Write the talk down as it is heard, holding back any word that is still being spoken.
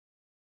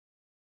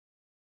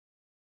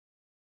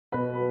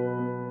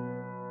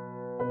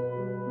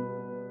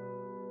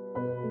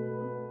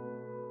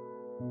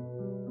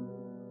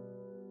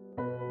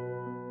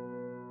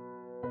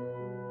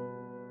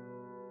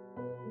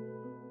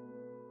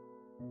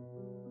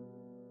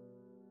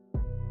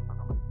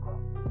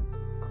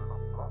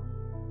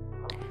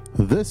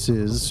This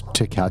is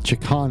To Catch a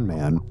Con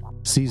Man,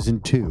 Season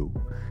 2,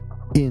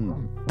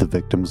 In the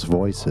Victim's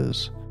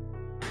Voices.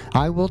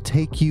 I will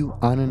take you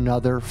on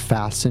another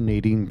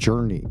fascinating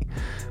journey,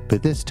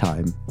 but this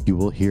time you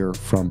will hear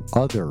from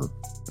other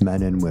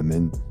men and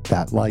women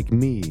that, like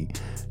me,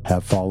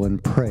 have fallen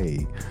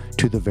prey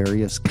to the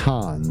various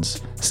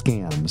cons,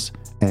 scams,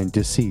 and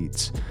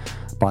deceits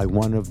by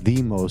one of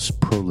the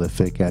most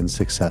prolific and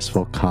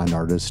successful con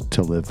artists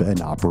to live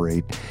and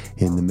operate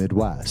in the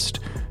Midwest.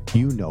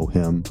 You know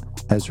him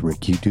as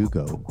Ricky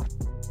Dugo.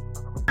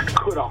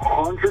 Could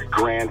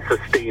 $100,000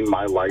 sustain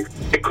my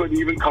life? It couldn't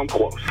even come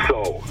close.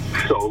 So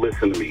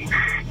listen to me.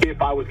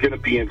 If I was going to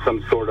be in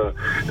some sort of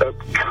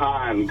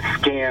con,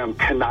 scam,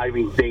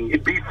 conniving thing,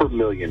 it'd be for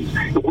millions.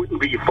 It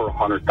wouldn't be for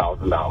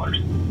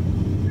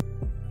 $100,000.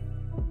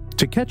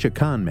 To Catch a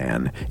Con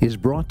Man is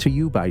brought to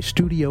you by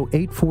Studio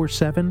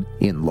 847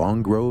 in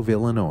Long Grove,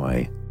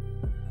 Illinois.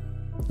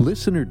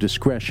 Listener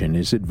discretion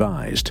is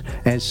advised,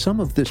 as some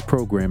of this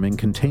programming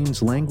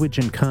contains language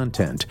and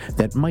content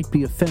that might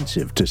be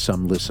offensive to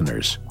some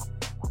listeners.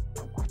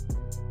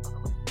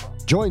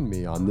 Join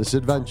me on this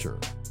adventure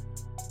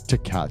to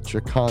catch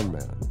a con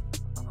man.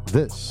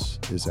 This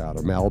is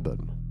Adam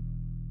Albin.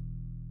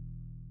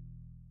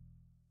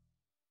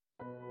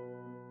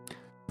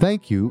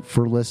 Thank you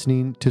for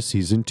listening to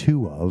Season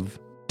 2 of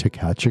To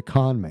Catch a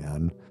Con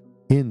Man,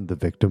 In the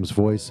Victim's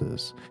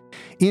Voices.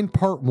 In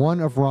Part 1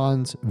 of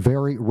Ron's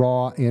very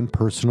raw and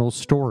personal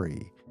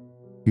story,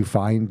 you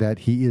find that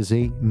he is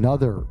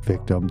another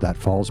victim that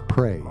falls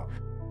prey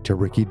to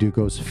Ricky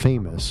Dugo's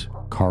famous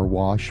car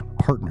wash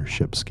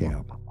partnership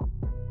scam.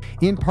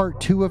 In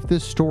Part 2 of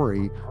this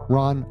story,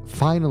 Ron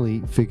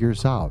finally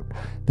figures out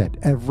that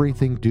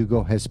everything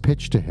Dugo has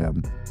pitched to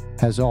him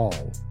has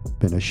all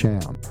been a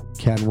sham.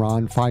 Can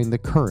Ron find the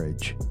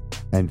courage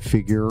and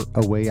figure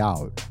a way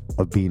out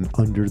of being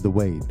under the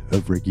weight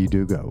of Ricky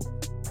Dugo?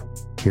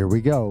 Here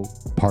we go,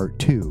 Part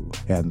 2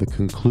 and the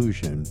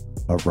conclusion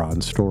of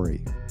Ron's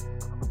story.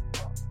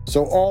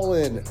 So all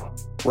in,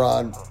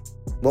 Ron,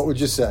 what would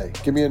you say?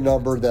 Give me a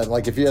number that,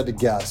 like, if you had to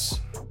guess.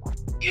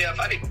 Yeah, if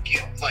I did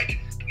get, like,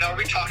 now are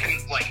we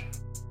talking, like,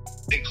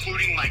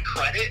 including my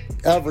credit?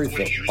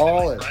 Everything.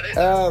 All in. Credit?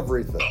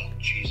 Everything. Oh,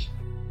 jeez.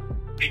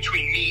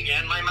 Between me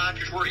and my mom,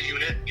 because we're a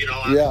unit, you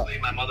know, obviously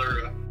my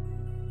mother.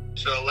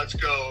 So let's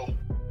go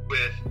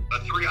with a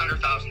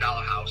 $300,000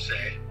 house,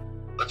 say.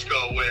 Let's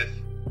go with,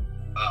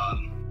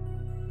 well,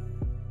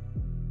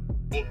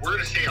 we're going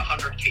to say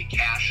 $100K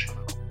cash.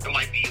 It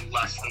might be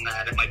less than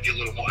that. It might be a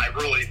little more. I'd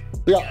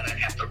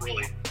have to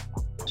really.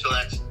 So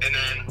that's, and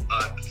then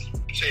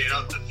say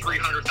another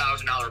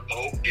 $300,000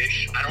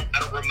 boat-ish. I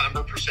don't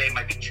remember per se. It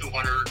might be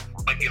 200,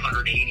 might be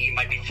 180,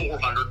 might be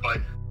 400,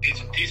 but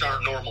these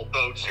aren't normal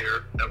boats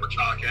here that we're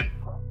talking,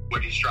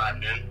 what he's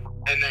driving in.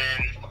 And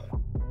then,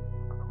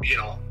 you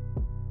know,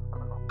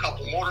 a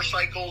couple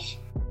motorcycles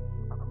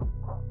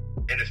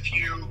and a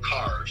few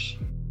cars.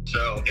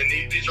 So,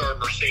 and these are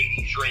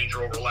Mercedes, Range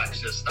Rover,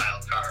 Lexus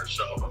style cars.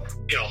 So,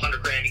 you know,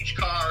 $100,000 each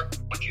car,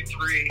 1, 2,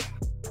 3,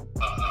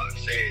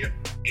 say,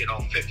 you know,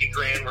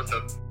 $50,000 worth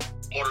of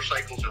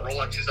motorcycles and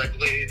Rolexes, I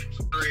believe,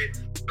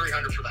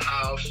 $300 for the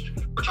house.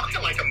 We're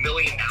talking like $1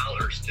 million,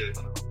 dude.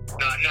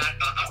 Not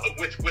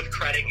with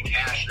credit and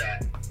cash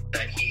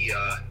that he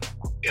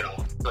you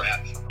know,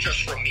 grabbed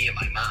just from me and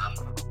my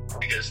mom,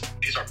 because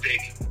these are big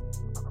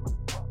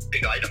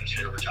items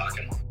here we're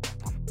talking.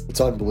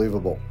 It's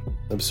unbelievable.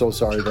 I'm so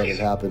sorry that it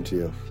happened to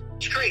you.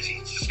 It's crazy.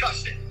 It's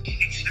disgusting.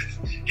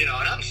 You know,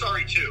 and I'm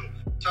sorry too.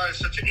 Sorry, I'm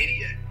such an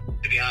idiot,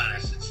 to be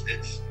honest.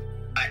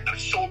 I'm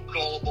so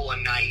gullible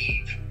and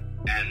naive,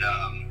 and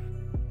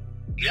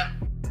yeah.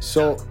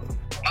 So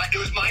it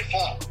was my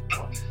fault.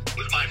 It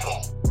was my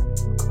fault.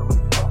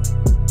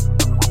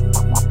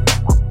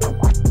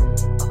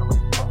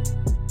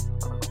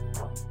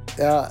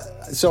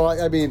 So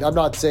I mean, I'm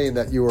not saying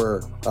that you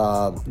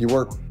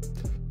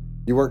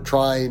weren't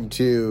trying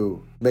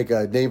to make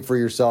a name for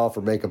yourself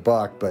or make a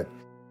buck, but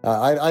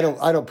I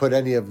don't put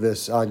any of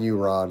this on you,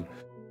 Ron.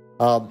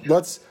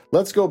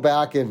 Let's go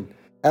back, and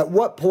at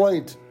what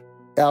point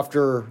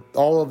after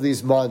all of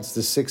these months,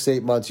 the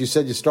 6-8 months, you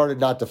said you started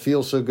not to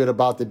feel so good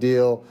about the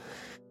deal.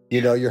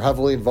 You know, you're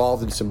heavily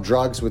involved in some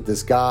drugs with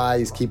this guy.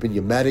 He's keeping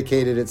you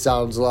medicated, it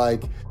sounds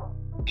like.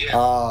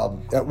 Yeah.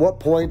 At what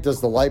point does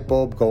the light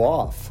bulb go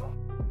off?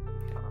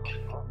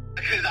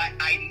 Because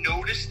I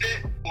noticed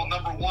it. Well,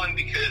 number one,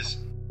 because,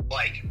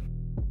 like,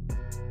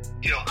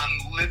 you know,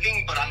 I'm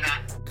living, but I'm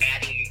not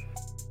adding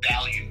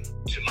value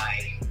to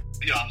my,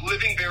 you know, I'm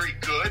living very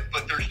good,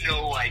 but there's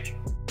no, like,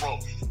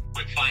 growth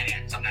with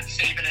finance. I'm not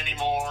saving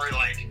anymore.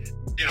 Like,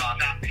 you know, I'm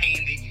not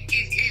paying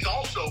he's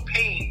also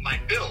paying my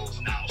bills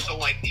now. So,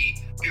 like, the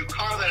new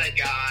car that I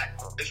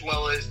got, as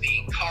well as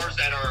the cars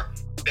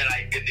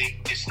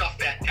the stuff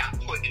that got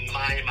put in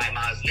my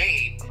mom's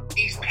name,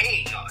 he's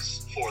paying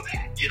us for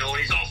that, you know, and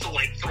he's also,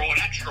 like, throwing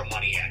extra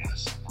money at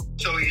us.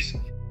 So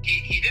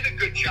he did a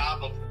good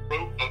job of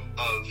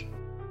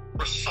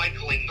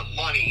recycling the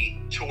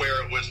money to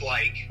where it was,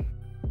 like,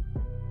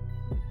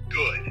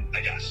 good,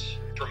 I guess,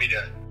 for me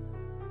to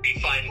be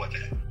fine with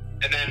it.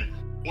 And then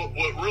what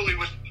really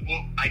was,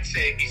 I'd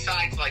say,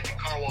 besides like the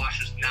car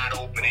washes not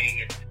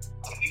opening and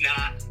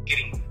not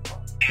getting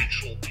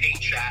actual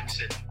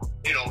paychecks and,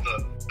 you know,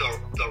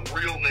 the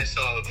realness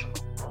of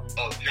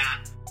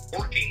not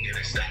working in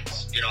a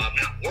sense. You know, I'm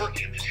not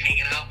working, I'm just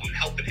hanging out and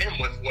helping him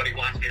with what he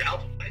wants me to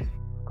help him with.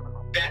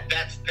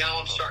 That's now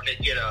I'm starting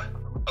to get a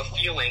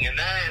feeling, and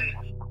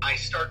then I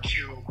start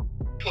to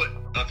put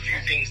a few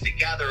things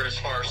together as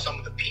far as some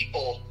of the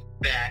people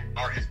that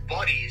are his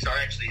buddies are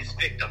actually his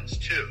victims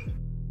too.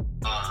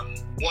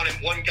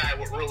 One guy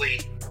would really,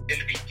 in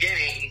the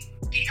beginning,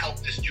 he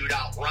helped this dude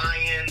out,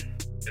 Ryan,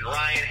 and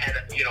Ryan had,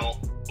 you know,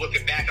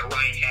 looking back at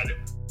Ryan had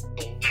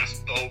the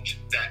last boat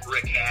that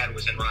Rick had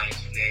was in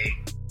Ryan's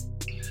name.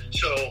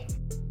 So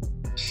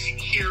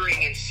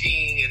hearing and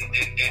seeing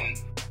and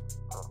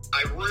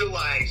I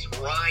realized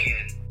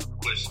Ryan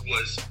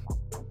was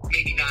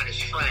maybe not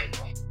his friend.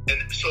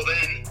 And so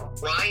then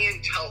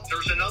Ryan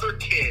there's another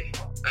kid,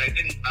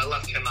 I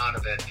left him out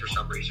of it for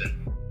some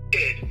reason,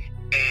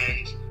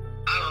 and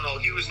I don't know,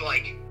 he was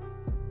like,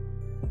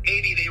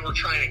 maybe they were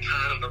trying to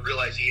con him to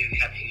realize he didn't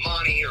have any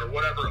money or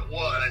whatever it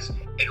was,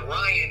 and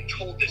Ryan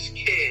told this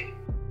kid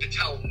to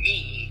tell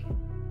me,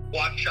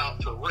 watch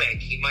out for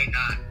Rick, he might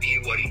not be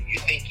what you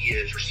think he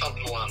is, or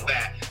something along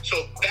that.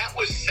 So that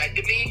was said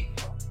to me,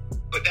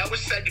 but that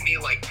was said to me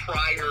like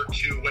prior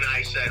to when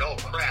I said, oh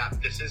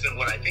crap, this isn't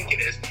what I think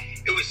it is.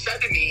 It was said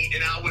to me,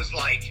 and I was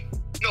like,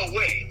 no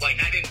way. Like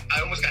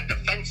I almost got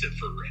defensive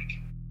for Rick.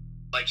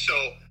 Like, so,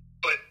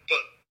 but,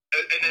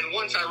 and then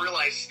once I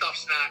realized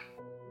stuff's not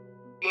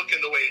looking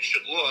the way it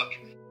should look,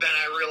 then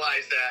I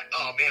realized that,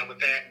 oh man, with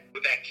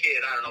that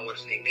kid, I don't know what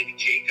his name, maybe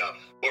Jacob,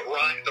 but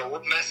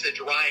the message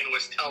Ryan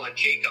was telling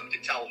Jacob to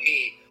tell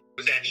me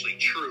was actually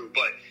true.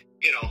 But,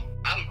 you know,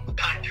 I'm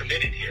not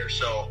committed here,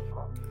 so,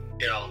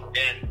 you know,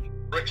 and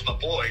Rick's my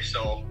boy,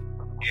 so,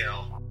 you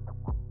know.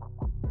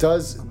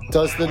 Does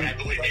the... I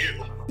believe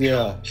you. Yeah. You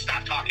know,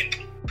 stop talking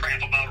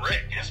crap about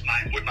Rick.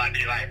 Would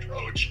be my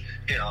approach,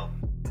 you know.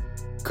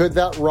 Could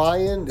that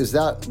Ryan, is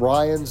that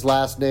Ryan's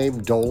last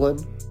name Dolan?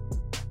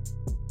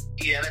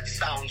 Yeah, that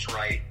sounds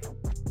right.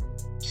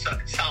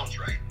 It sounds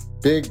right.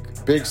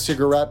 Big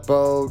cigarette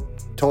boat,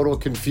 total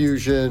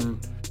confusion.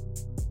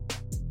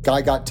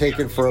 Guy got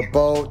taken for a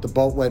boat. The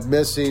boat went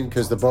missing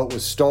because the boat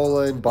was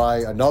stolen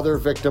by another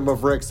victim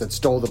of Rick's that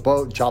stole the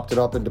boat and chopped it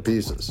up into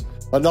pieces.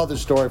 Another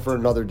story for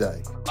another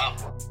day. Wow.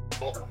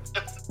 Cool.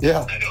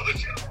 Yeah. I know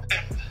this.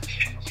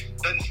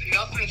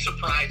 Nothing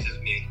surprises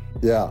me.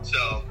 Yeah.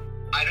 So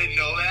I didn't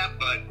know that,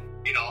 but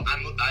you know,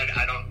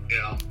 I don't, you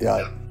know.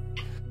 Yeah.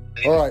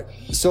 All right.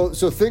 So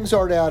things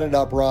aren't adding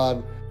up,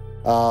 Ron.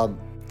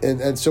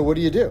 And so what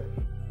do you do?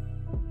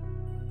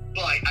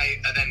 Well, I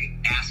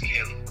then ask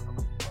him,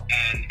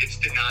 and it's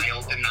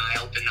denial.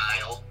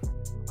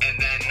 And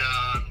then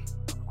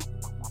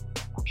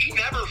he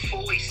never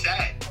fully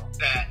said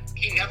that.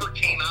 He never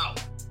came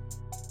out.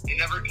 He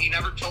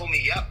never told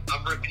me, yep,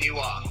 I'm ripping you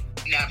off.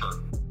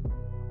 Never.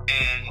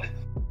 And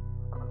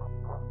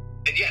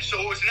yeah, so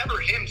it was never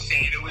him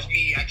saying it, was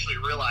me actually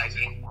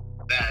realizing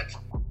that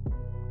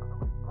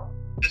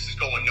this is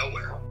going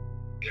nowhere.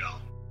 You know,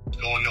 it's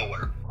going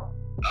nowhere.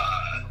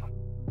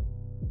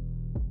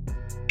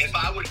 If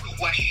I would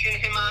question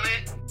him on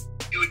it,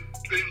 it would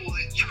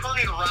turn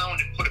it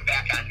around and put it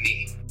back on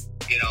me.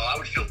 You know, I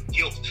would feel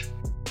guilt.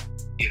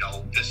 You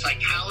know, the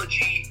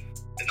psychology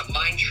and the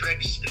mind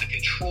tricks and the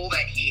control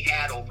that he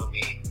had over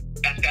me.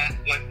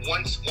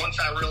 Once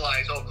I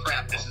realized, oh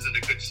crap, this isn't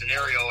a good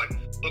scenario, and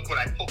look what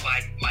I put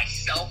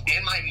myself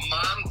and my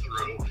mom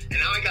through, and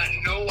now I got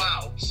no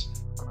outs.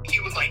 He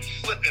would like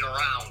flip it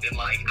around, and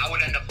like I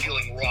would end up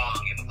feeling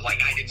wrong, and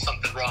like I did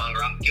something wrong,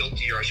 or I'm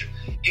guilty, or I should,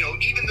 you know,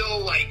 even though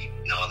like,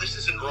 no, this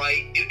isn't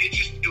right.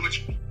 It was,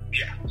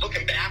 yeah,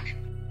 looking back,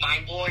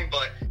 mind blowing,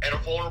 but at a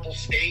vulnerable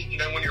state, and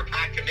then when you're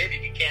not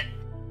committed, you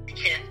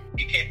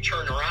can't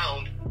turn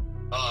around.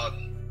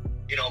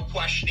 You know,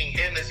 questioning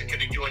him isn't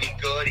going to do any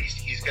good.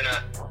 He's going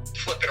to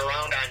flip it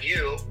around on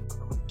you.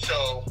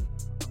 So,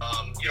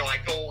 you know, I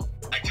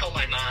tell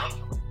my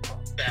mom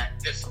that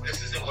this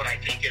isn't what I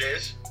think it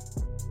is.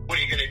 What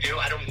are you going to do?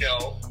 I don't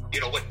know.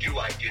 You know, what do?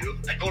 I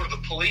go to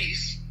the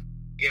police,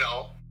 you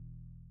know,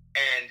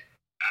 and,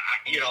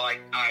 you know,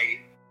 I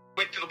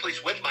went to the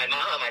police with my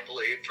mom, I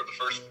believe, for the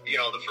first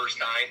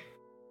time.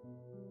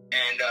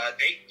 And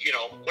they, you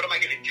know, what am I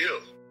going to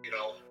do? You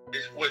know,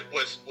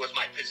 was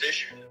my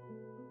position.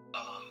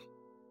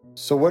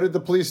 So what did the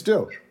police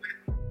do?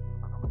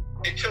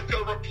 They took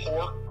a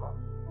report,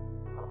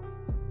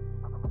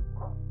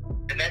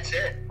 and that's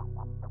it.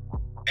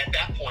 At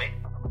that point,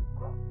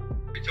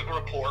 we took a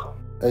report.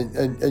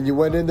 And you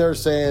went in there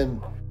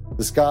saying,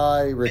 this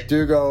guy, Rick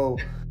Dugo,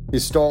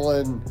 he's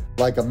stolen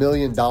like $1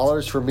 million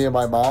from me and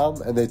my mom,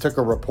 and they took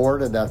a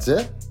report, and that's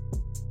it?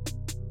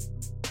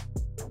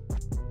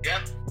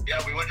 Yeah,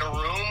 we went in a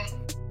room.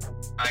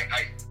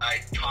 I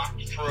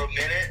talked for a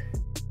minute.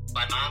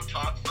 My mom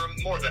talked for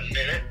more than a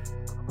minute,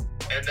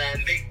 and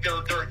then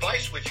their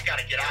advice was, you got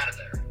to get out of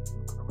there,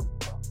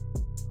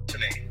 to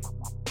me.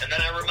 And then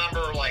I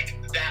remember, like,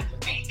 that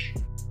week,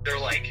 they're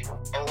like,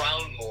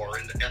 around more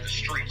in the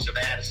streets of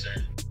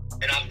Addison.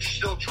 And I'm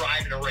still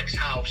driving to Rick's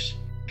house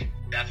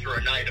after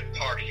a night of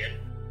partying.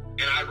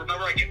 And I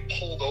remember I get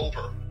pulled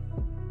over.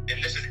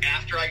 And this is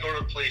after I go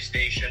to the police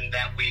station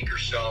that week or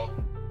so.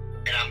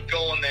 And I'm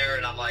going there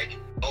and I'm like,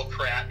 oh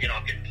crap,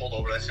 I'm getting pulled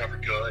over. That's never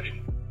good.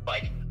 And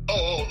like,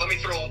 let me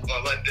throw,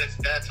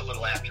 that's a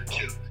little after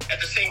too. At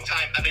the same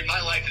time, I mean,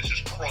 my life is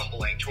just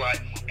crumbling to where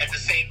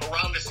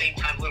around the same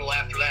time, a little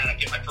after that, I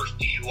get my first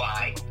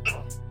DUI,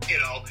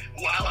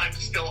 while I'm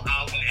still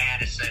out in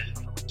Addison.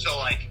 So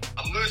like,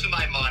 I'm losing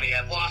my money.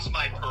 I've lost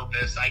my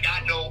purpose. I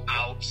got no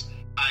outs.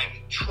 I'm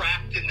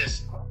trapped in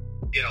this,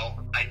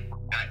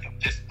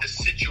 this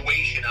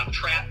situation. I'm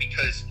trapped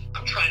because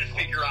I'm trying to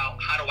figure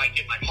out how do I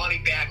get my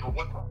money back, or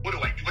what do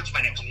I do? What's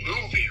my next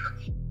move here?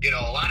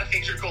 A lot of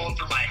things are going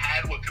through my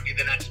head. What could be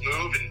the next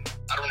move? And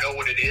I don't know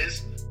what it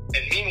is.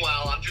 And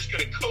meanwhile, I'm just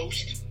going to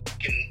coast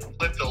and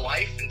live the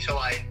life until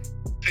I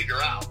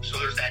figure out. So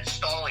there's that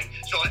stalling.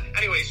 So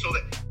anyway, so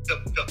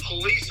the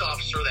police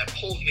officer that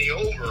pulled me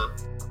over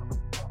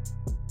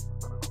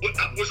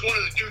was one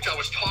of the dudes I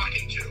was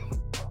talking to.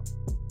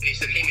 And he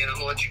said, hey man, I'm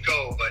going to let you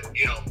go, but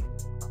you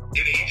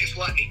just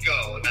let me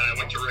go. And then I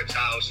went to Rick's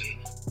house and,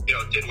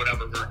 did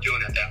whatever we were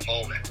doing at that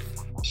moment.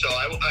 So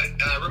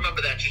I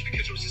remember that just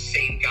because it was the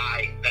same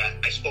guy that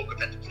I spoke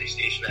with at the police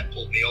station that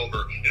pulled me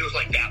over. And it was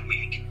like that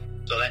week.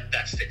 So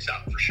that sticks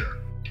out for sure.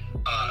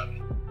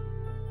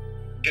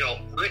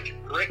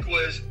 Rick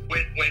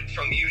went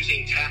from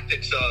using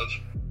tactics of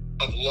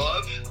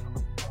love,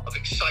 of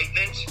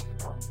excitement,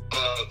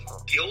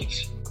 of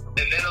guilt,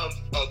 and then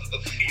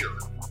of fear,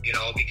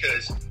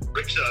 because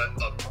Rick's a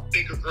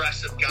big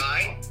aggressive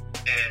guy,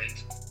 and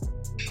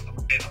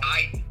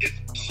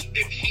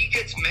if he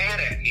gets mad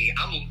at me,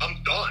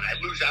 I'm done. I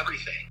lose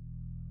everything.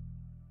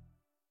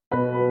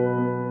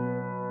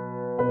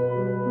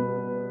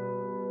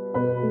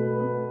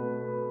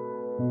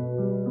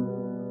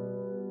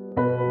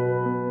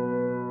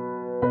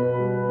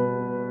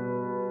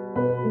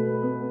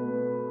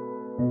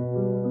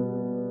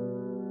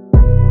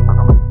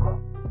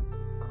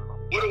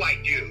 What do I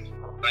do?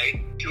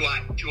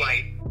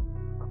 Right?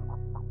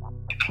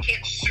 I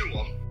can't sue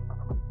him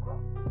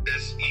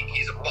because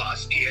he's a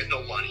bust. He has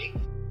no money.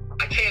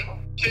 I can't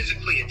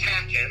physically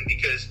attack him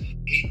because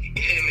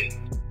him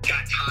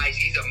got ties.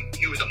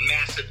 He was a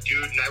massive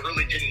dude, and I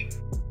really didn't,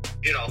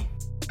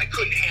 I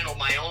couldn't handle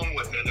my own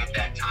with him at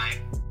that time.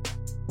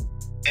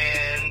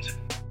 And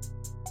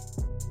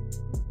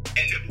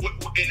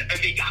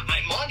they got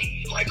my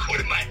money. Like, what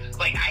am I,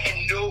 like, I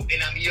had no,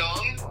 and I'm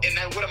young, and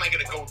then what am I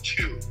going to go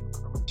to?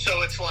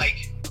 So it's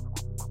like,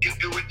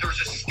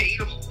 there's a state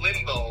of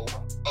limbo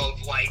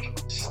of like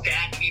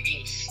me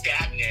being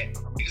stagnant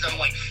because I'm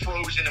like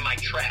frozen in my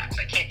tracks.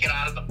 I can't get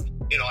out of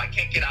I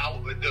can't get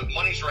out. The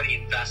money's already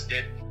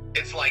invested.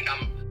 It's like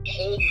I'm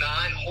holding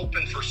on,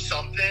 hoping for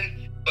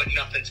something, but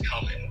nothing's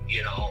coming,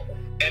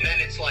 And then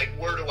it's like,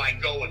 where do I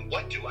go and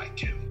what do I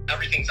do?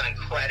 Everything's on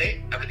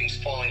credit. Everything's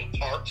falling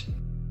apart.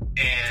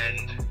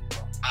 And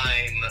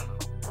I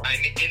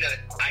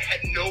had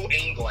no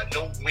angle. I had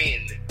no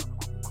win.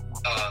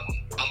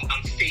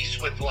 I'm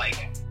faced with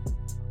like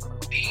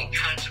the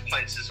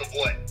consequences of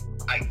what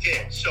I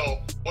did.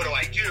 So what do?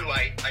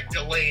 I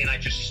delay and I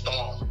just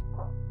stall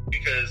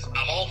because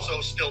I'm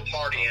also still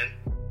partying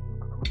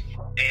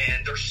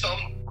and there's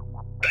some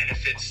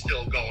benefits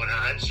still going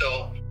on.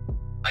 So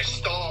I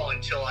stall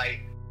until I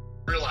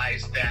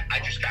realize that I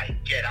just got to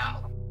get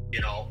out,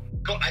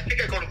 I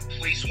think I go to the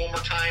police one more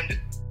time, and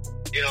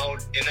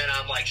then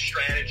I'm like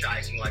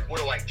strategizing, like, what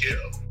do I do?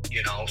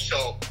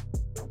 So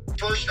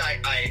first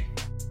I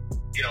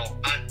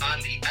on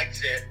the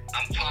exit,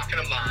 I'm talking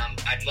to mom.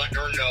 I'm letting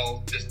her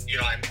know this,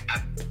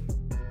 I'm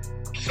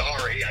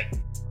sorry. I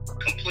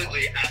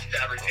completely effed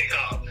everything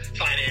up.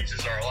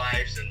 Finances, our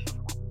lives, and,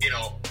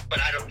 but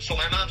I don't, so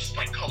my mom's just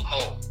like, come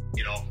home,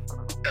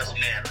 doesn't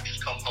matter,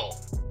 just come home.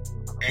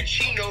 And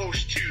she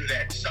knows too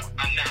that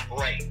I'm not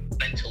right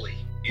mentally,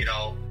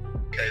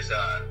 because,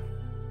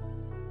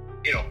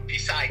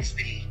 besides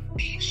the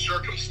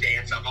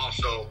circumstance, I'm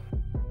also,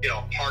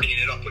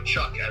 partying it up with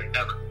Chuck every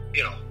night,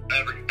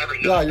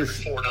 every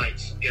 4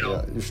 nights,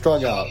 Yeah, you're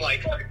strung out. I'm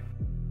like,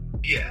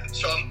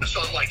 so I'm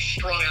like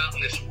strung out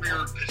in this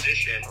weird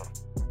position.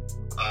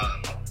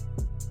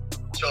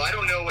 So I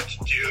don't know what to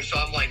do. So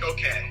I'm like,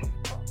 okay,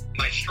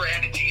 my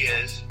strategy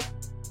is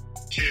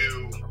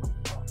to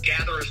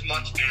gather as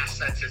much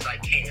assets as I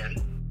can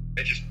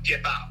and just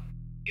dip out,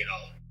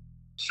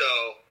 So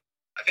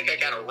I think I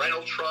got a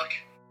rental truck,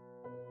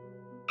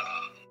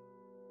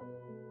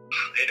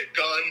 and a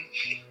gun.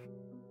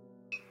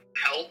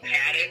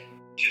 Had it,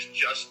 just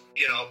because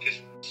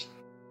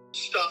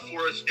stuff it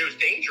was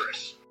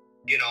dangerous.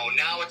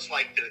 Now it's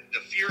like the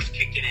fear's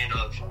kicking in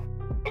of,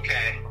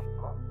 okay,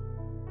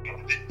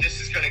 this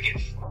is going to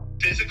get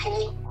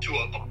physical to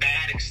a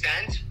bad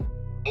extent,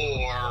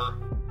 or,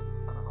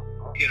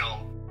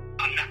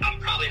 I'm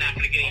probably not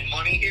going to get any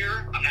money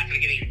here. I'm not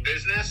going to get any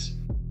business.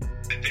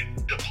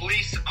 The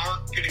police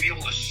aren't going to be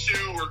able to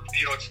sue, or,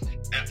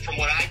 from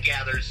what I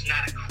gather, it's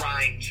not a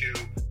crime to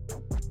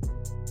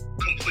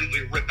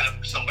completely rip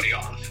somebody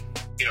off.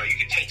 You know, you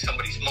can take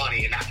somebody's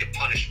money and not get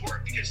punished for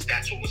it, because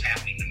that's what was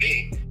happening to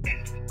me.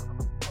 And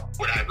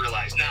what I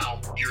realize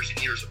now, years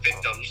and years of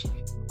victims,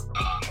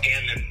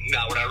 and then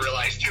now what I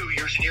realize too,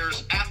 years and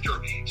years after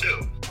me too.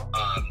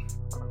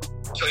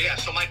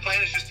 So my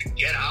plan is just to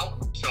get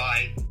out. So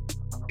I,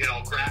 you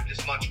know, grabbed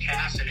as much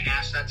cash and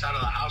assets out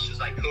of the house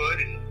as I could,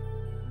 and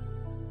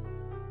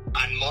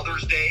on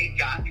Mother's Day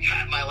got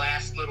my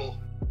last little,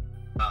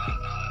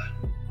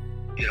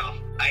 you know,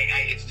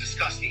 it's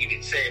disgusting to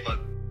even say, but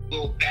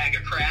little bag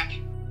of crack.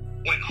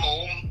 Went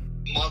home,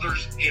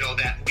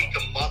 that week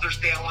of Mother's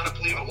Day, I want to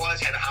believe it was,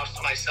 had a house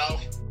to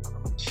myself,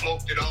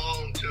 smoked it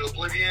all into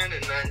oblivion,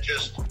 and then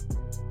just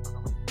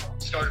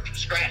started from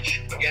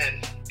scratch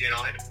again, you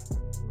know,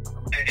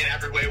 in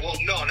every way. Well,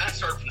 no, not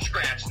start from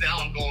scratch. Now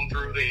I'm going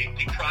through the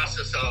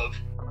process of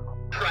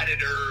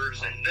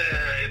creditors and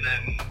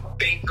then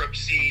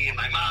bankruptcy, and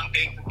my mom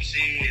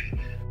bankruptcy, and,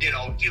 you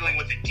know, dealing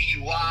with a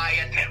DUI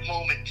at that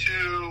moment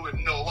too,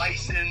 and no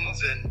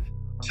license, and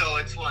so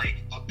it's like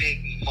a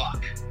big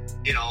muck.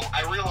 You know,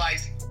 I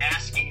realize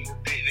asking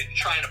and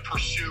trying to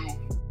pursue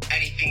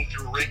anything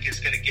through Rick is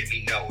going to get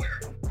me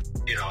nowhere,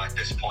 you know, at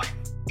this point.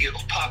 It'll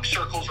talk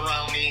circles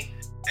around me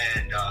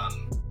and,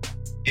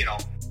 you know,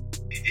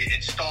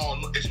 install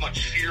as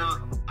much fear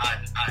on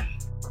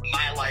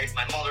my life,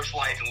 my mother's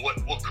life, and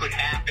what could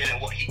happen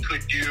and what he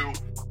could do.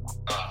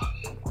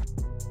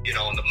 You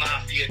know, and the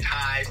mafia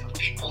ties and the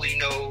people he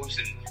knows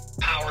and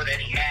power that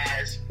he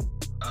has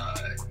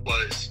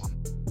was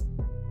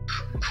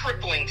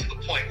crippling to the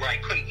point where I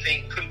couldn't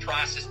think, couldn't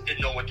process,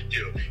 didn't know what to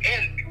do.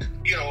 And,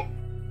 you know,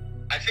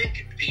 I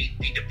think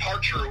the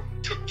departure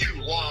took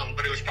too long,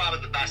 but it was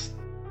probably the best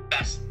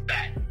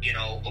bet, you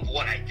know, of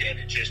what I did.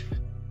 It just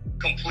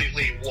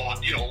completely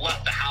left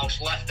the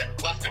house, left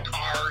the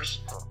cars,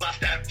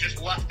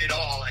 left it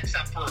all,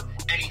 except for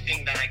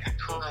anything that I could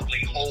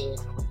currently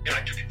hold. You know,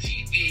 I took a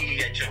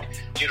TV, I took,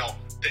 you know,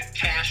 the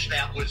cash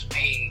that was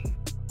being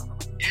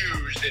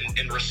used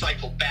and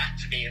recycled back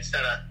to me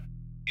instead of,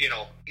 you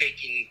know,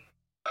 making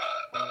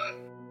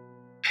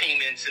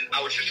payments, and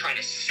I was just trying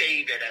to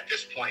save it at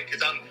this point,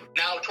 because I'm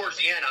now towards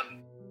the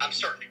end, I'm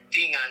starting to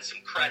ding on some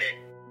credit,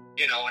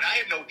 you know, and I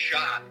have no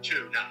job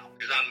too now,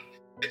 because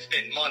it's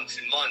been months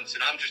and months,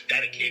 and I'm just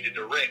dedicated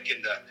to Rick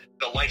and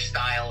the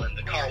lifestyle and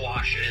the car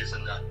washes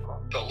and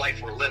the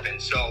life we're living.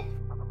 So,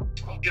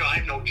 you know, I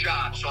have no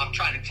job, so I'm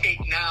trying to take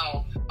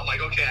now. I'm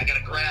like, okay, I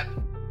gotta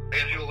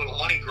do a little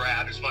money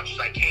grab as much as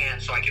I can,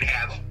 so I can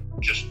have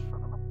just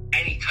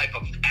any type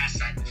of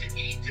asset to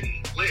eat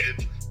and live,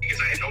 because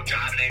I had no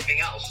job and anything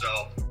else.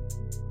 So,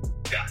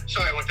 yeah,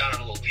 sorry I went down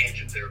on a little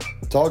tangent there. But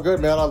it's all good,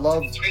 man. I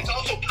love it. It's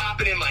also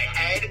popping in my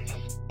head,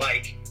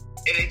 like,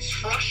 and it's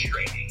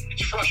frustrating.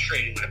 It's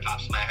frustrating when it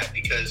pops in my head,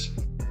 because,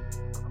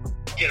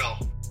 you know,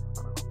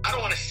 I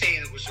don't want to say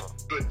it was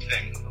a good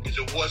thing, because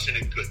it wasn't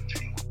a good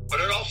thing,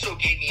 but it also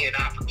gave me an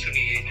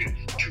opportunity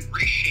to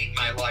reshape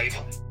my life,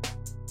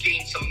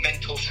 gain some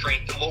mental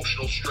strength,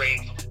 emotional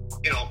strength,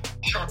 you know,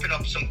 sharpen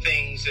up some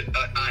things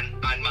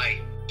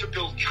to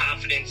build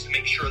confidence, to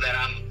make sure that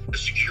I'm a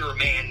secure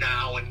man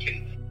now and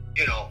can,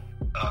 you know,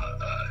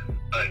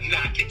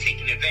 not get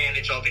taken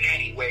advantage of in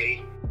any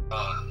way.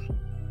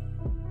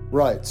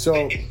 Right. So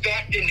if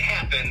that didn't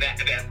happen, that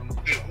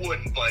it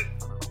wouldn't. But,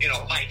 you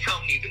know, my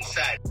accountant even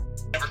said,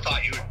 never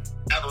thought you would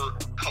ever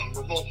come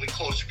remotely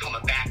close to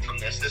coming back from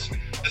this. This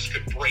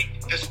could break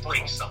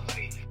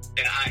somebody.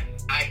 And I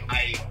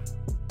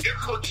it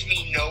hurts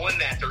me knowing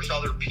that there's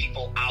other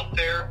people out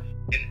there,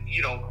 and,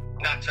 you know,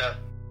 not to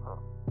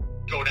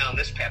go down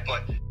this path,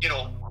 but, you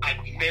know, I'm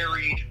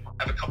married,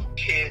 I have a couple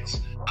kids,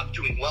 I'm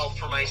doing well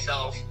for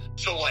myself.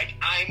 So, like,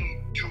 I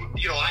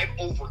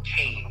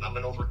overcame.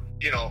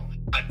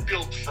 I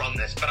built from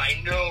this, but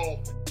I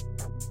know,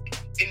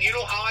 and you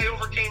know how I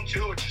overcame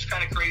too, which is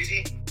kind of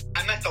crazy?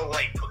 I met the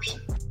right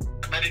person.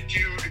 I met a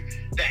dude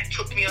that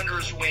took me under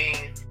his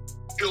wing,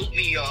 built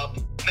me up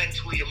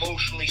mentally,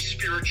 emotionally,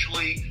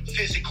 spiritually,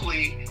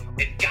 physically,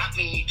 and got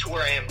me to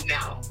where I am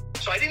now.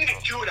 So I didn't even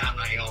do it on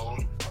my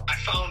own. I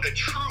found a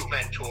true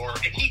mentor,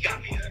 and he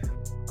got me there.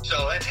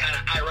 So that's kind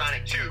of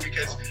ironic too,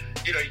 because,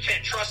 you know, you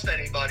can't trust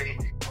anybody,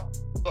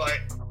 but,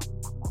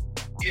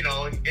 you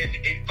know,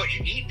 but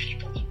you need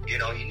people. You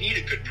know, you need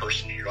a good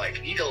person in your life.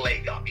 You need a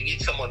leg up. You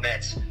need someone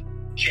that's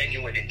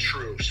genuine and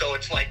true. So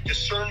it's like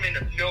discernment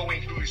of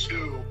knowing who's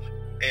who.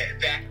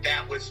 And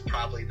that was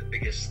probably the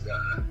biggest,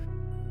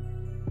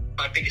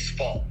 my biggest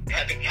fault.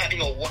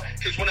 Having a want,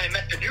 because when I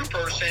met the new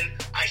person,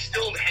 I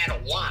still had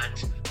a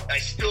want. I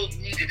still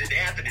needed an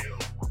avenue,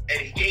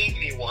 and he gave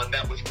me one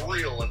that was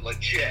real and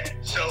legit.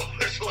 So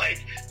it's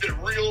like the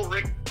real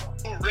Rick,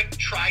 who Rick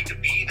tried to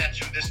be. That's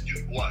who this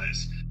dude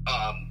was.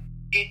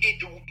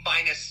 It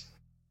minus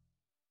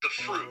the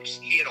fruits.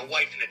 He had a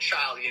wife and a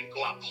child. He didn't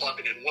go out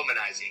clubbing and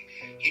womanizing.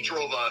 He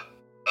drove a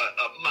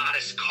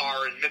modest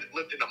car and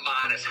lived in a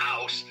modest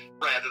house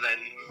rather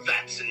than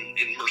vets and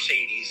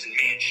Mercedes and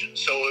mansions.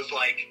 So it was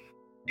like,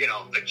 you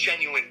know, a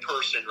genuine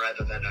person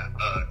rather than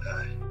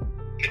a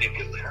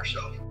manipulator.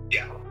 So,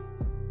 yeah.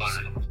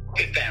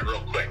 hit that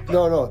real quick. But.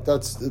 No,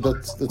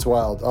 that's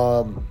wild.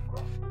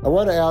 I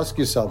want to ask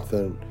you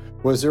something.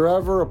 Was there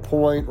ever a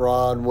point,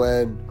 Ron,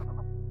 when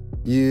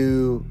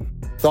you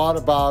thought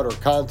about or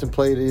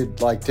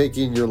contemplated like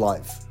taking your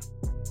life?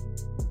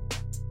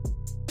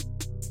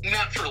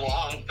 Not for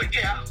long, but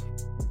yeah.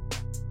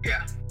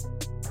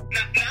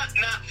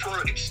 Not for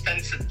an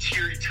extensive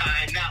period of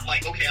time. Not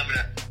like, okay, I'm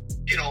gonna,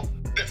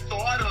 the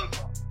thought of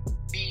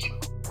me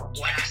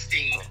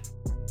blasting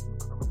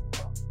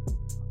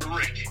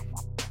Rick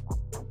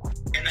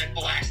and then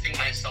blasting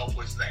myself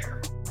was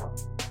there,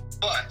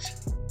 but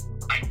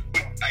I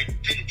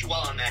didn't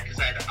dwell on that because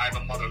I have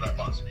a mother that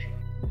loves me,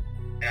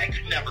 and I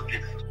could never do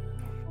that.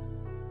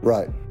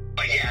 Right.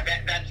 But yeah,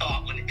 that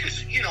thought,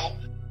 because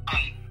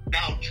I'm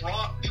now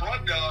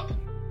drugged up.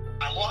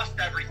 I lost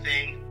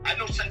everything. I have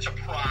no sense of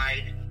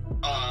pride.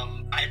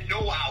 I have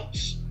no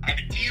outs. I have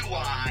a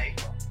DUI.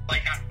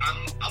 Like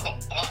I'm a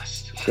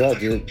bust. Yeah, I'm a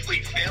dude.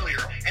 complete failure,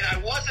 and I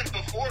wasn't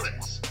before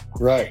this.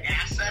 Right. I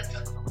had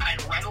assets. I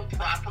had rental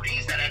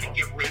properties that I had to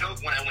get rid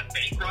of when I went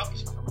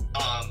bankrupt.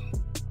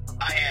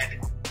 I had,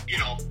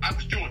 I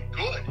was doing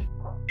good.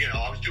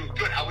 I was doing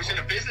good. I was in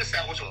a business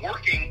that wasn't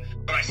working,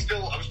 but I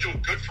was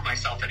doing good for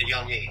myself at a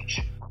young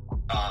age.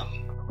 I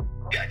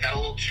got a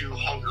little too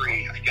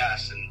hungry, I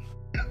guess, and.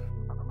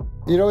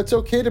 It's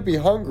okay to be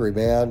hungry,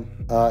 man.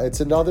 It's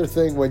another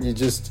thing when you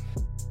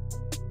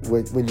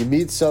when you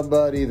meet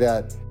somebody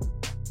that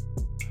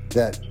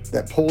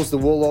pulls the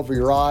wool over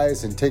your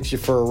eyes and takes you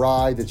for a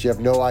ride that you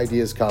have no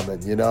idea is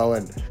coming, and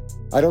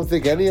I don't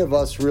think any of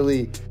us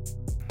really,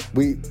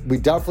 we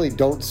definitely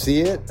don't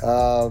see it.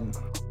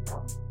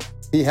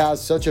 He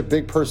has such a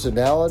big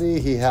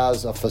personality. He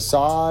has a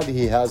facade.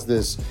 He has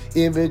this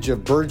image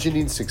of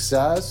burgeoning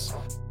success.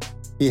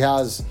 He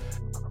has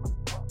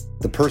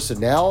the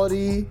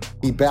personality,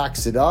 he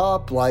backs it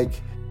up,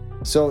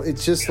 so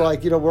it's just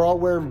like, we're all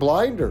wearing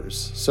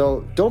blinders.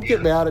 So don't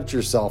get mad at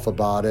yourself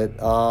about it.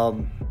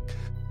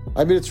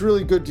 It's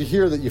really good to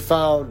hear that you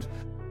found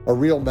a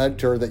real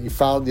mentor, that you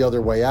found the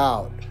other way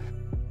out.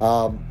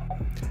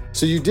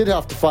 So you did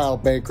have to file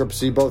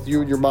bankruptcy. Both you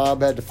and your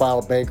mom had to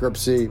file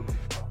bankruptcy.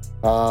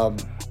 How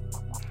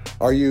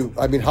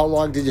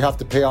long did you have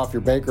to pay off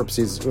your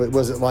bankruptcies?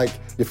 Was it like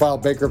you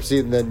filed bankruptcy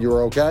and then you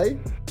were okay?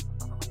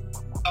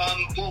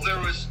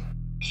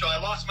 So I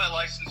lost my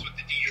license with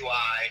the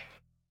DUI,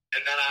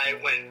 and then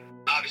I went,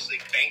 obviously,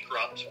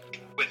 bankrupt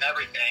with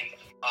everything.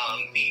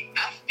 The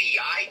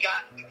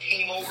FBI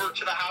came over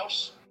to the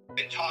house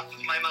and talked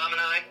with my mom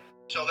and I,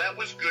 so that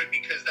was good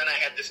because then I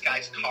had this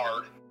guy's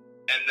card,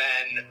 and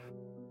then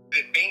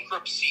the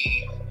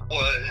bankruptcy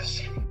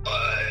was,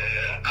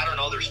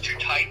 there's two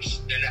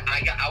types, and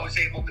I was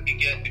able to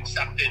get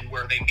accepted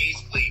where they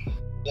basically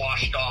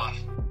washed off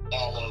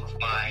all of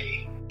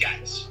my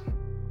debts.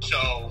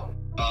 So,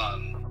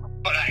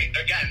 but I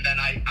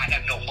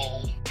had no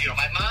home.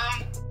 My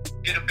mom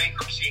did a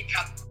bankruptcy and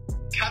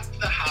kept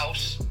the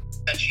house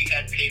that she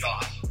had paid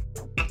off.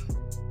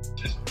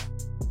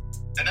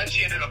 And then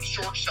she ended up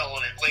short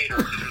selling it later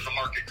because there was a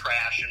market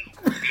crash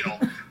and,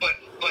 but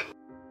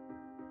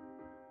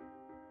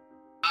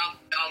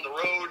down the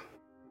road,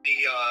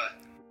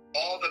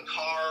 all the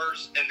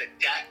cars and the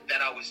debt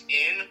that I was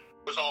in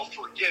was all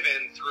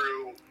forgiven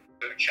through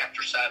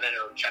Chapter 7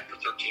 or Chapter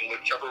 13,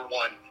 whichever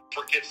one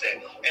forgives it.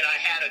 And I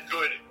had a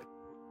good,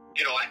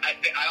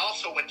 I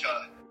also went to,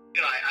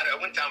 I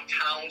went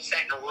downtown,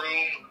 sat in a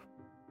room,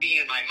 me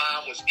and my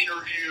mom was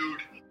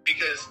interviewed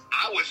because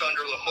I was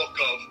under the hook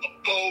of a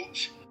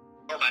boat,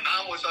 or my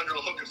mom was under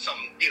the hook of some,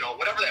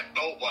 whatever that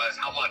boat was,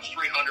 how much,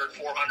 300,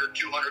 400,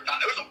 200,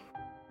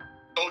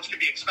 boats can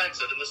be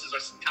expensive, and this is a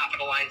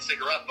top-of-the-line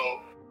cigarette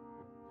boat,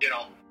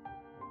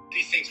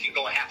 these things can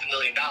go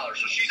 $500,000.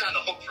 So she's on the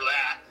hook for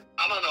that.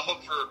 I'm on the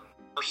hook for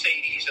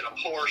Mercedes and a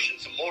Porsche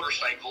and some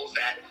motorcycles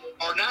that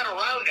are not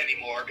around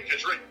anymore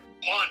because Rick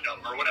pawned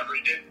them or whatever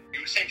he did. He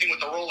was same thing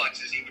with the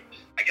Rolexes.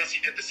 I guess he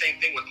did the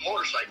same thing with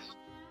motorcycles.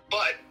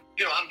 But,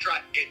 I'm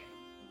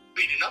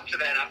leading up to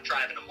that, I'm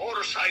driving a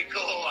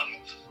motorcycle.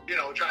 I'm,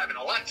 driving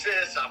a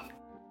Lexus. I'm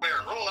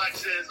wearing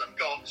Rolexes. I'm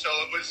going. So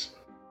it was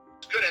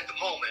good at the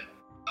moment.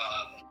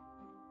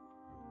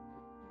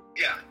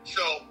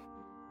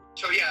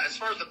 So as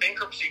far as the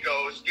bankruptcy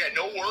goes,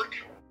 no work.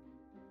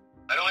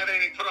 I don't have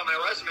anything put on my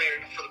resume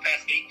for the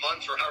past 8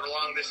 months or however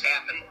long this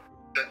happened,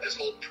 this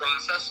whole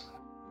process.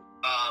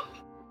 I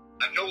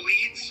have no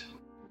leads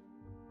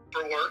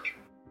for work.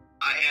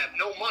 I have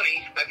no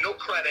money. I have no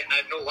credit. And I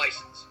have no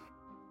license.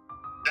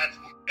 And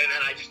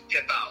then I just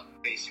dip out,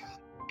 basically.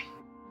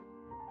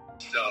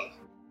 So.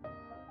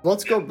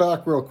 Let's go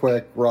back real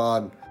quick,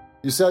 Ron.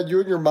 You said you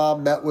and your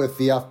mom met with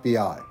the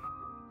FBI.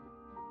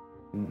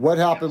 What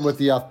happened with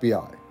the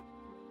FBI?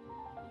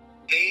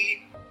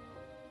 They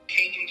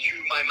came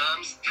to my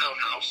mom's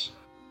townhouse.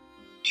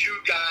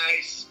 Two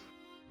guys.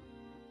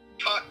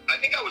 I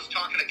think I was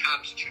talking to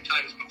cops 2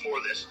 times before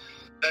this.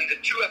 Then the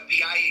 2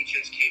 FBI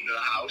agents came to the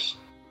house.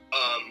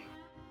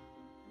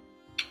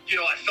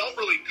 I felt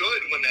really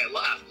good when they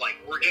left. Like,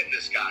 we're getting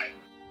this guy.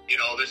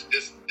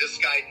 This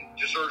guy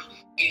deserves.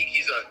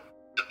 He's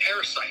the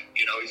parasite.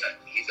 You know, he's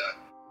a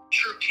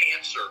true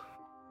cancer,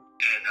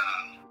 and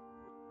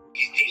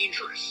he's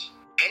dangerous.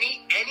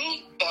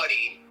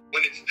 Anybody,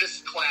 when it's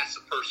this class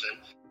of person,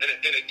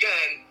 and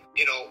again,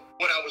 you know,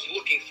 what I was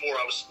looking for,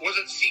 I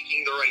wasn't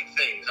seeking the right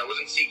things. I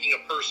wasn't seeking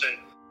a person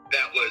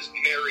that was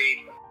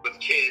married with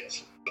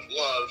kids, with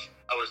love.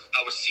 I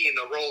was seeing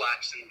the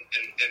Rolex and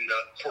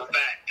the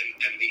Corvette,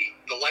 and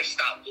the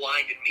lifestyle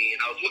blinded me,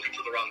 and I was looking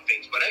for the wrong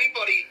things. But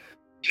anybody,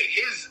 to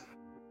his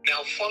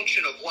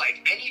malfunction of life,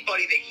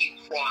 anybody that he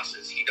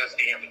crosses, he does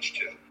damage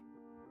to.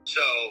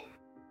 So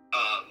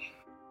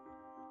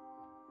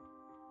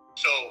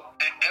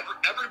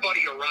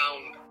everybody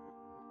around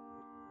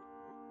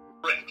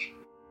Rick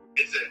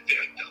is a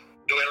victim.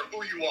 No matter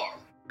who you are,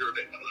 you're a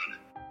victim on it.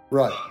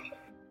 Right.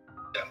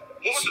 Yeah.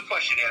 What was the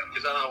question, Adam?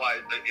 Because I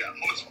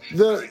don't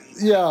know why.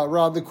 Yeah,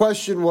 Rob, the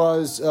question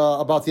was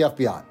about the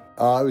FBI.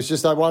 It was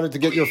just I wanted to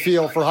get your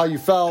feel for how you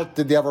felt.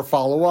 Did they ever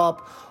follow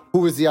up? Who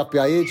was the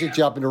FBI agent?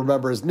 You happen to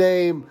remember his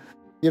name?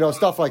 You know,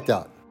 stuff like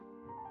that.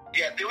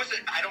 Yeah, there was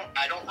I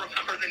don't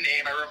remember the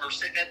name. I remember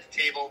sitting at the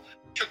table,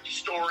 took the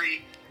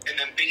story, and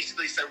then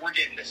basically said, we're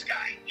getting this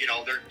guy. You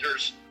know,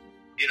 there's,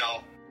 you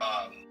know,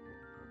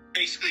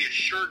 basically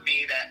assured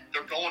me that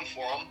they're going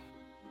for him,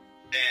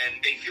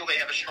 and they feel they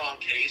have a strong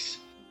case,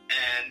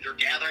 and they're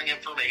gathering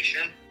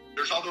information.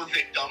 There's other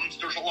victims.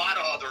 There's a lot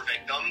of other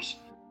victims.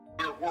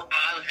 We're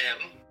on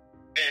him,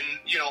 and,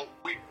 you know,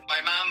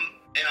 my mom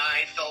and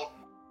I felt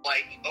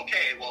like,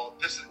 okay, well,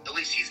 at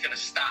least he's going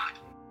to stop,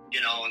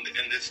 you know,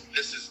 and this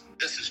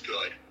is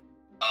good.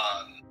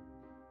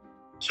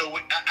 So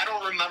I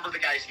don't remember the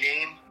guy's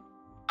name.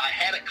 I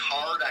had a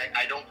card.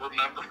 I don't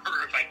remember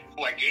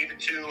who I gave it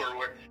to or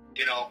what,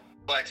 you know.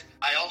 But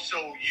I also,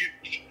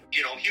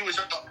 you know, he's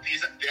the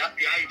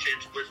FBI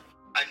agent was,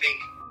 I think,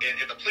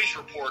 in the police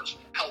reports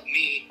helped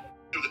me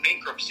through the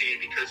bankruptcy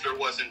because there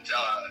wasn't,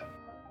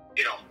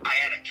 you know, I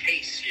had a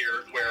case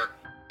here where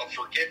of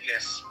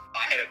forgiveness.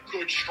 I had a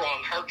good,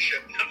 strong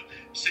hardship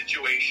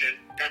situation.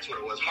 That's what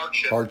it was,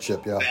 hardship.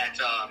 Hardship, yeah.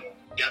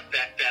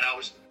 That I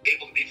was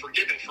able to be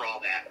forgiven for all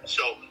that.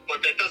 So,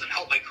 but that doesn't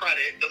help my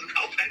credit. It doesn't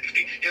help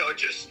anything. You know, it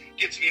just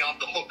gets me off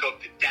the hook of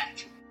the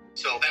debt.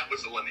 So that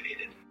was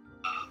eliminated.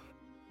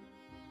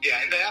 Yeah,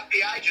 and the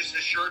FBI just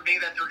assured me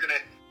that they're going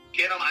to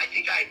get him. I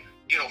think I,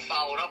 you know,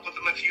 followed up with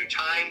them a few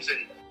times,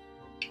 and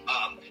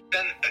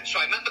then so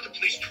I met with the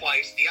police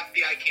twice. The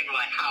FBI came to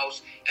my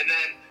house, and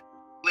then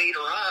later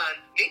on,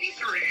 maybe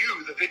through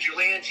you, the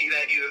vigilante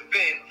that you have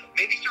been,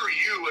 maybe through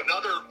you,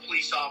 another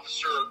police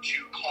officer to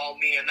call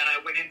me, and then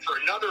I went in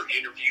for another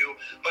interview.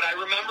 But I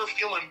remember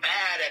feeling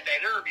bad at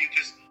that interview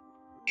because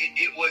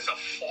it was a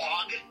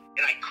fog,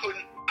 and I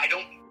couldn't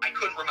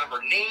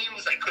remember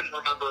names. I couldn't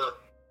remember.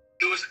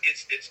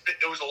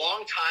 It was a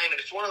long time, and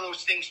it's one of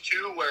those things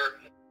too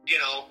where, you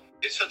know,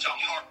 it's such a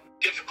hard,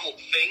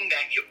 difficult thing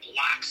that you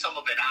block some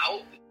of it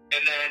out,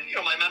 and then, you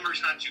know, my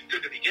memory's not too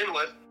good to begin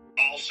with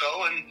also,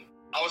 and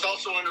I was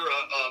also under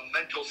a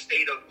mental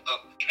state of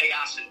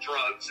chaos and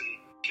drugs and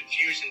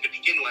confusion to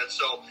begin with,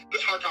 so it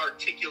was hard to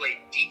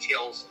articulate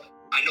details.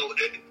 I know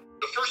that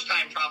the first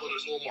time probably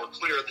was a little more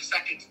clear. The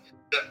second,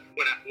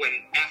 when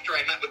after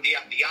I met with the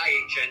FBI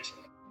agent,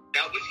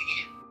 that was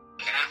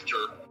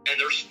after, and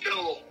they're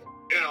still,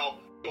 you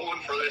know, going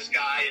for this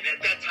guy, and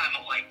at that time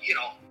I'm like, you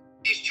know,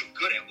 he's too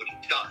good at what he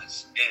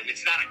does, and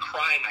it's not a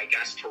crime, I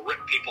guess, to rip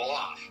people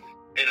off,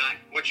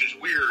 which is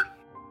weird.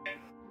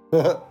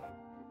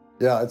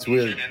 Yeah, it's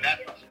weird. And then,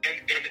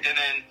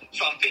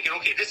 so I'm thinking,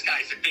 okay, this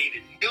guy's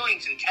evaded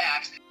millions in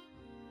tax,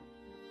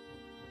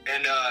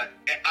 and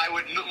I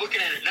would,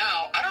 looking at it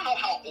now, I don't know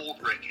how old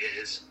Rick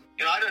is.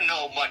 You know, I don't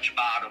know much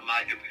about him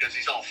because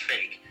he's all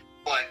fake,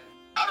 but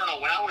I don't know,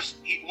 when I was,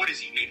 what is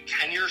he, maybe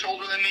 10 years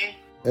older than me?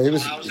 Yeah,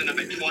 when I was in the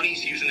mid-20s,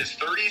 he was in his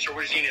 30s, or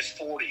was he in his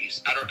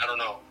 40s? I don't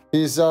know.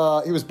 He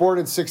was born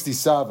in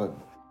 1967,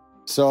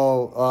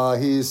 so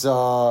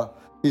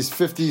he's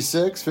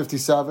 56,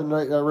 57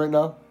 right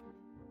now.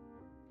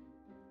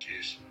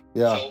 Jeez.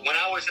 Yeah. So when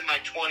I was in my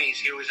 20s,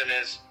 he was in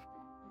his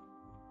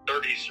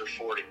 30s or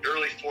 40s,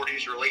 early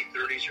 40s or late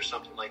 30s or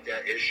something like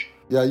that ish.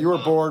 Yeah, you were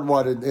born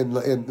what in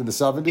the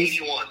 70s?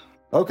 81.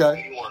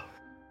 Okay. 81.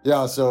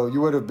 Yeah, so he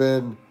would have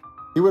been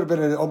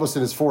almost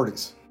in his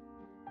 40s.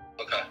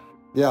 Okay.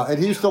 Yeah, and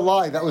he used to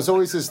lie. That was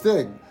always his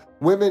thing.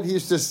 Women, he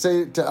used to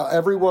say to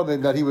every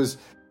woman that he was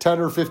 10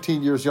 or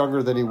 15 years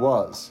younger than he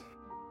was.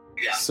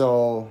 Yeah.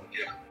 So.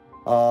 Yeah.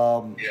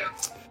 Yeah.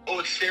 Oh,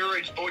 with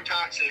steroids,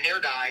 Botox, and hair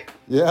dye.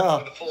 Yeah.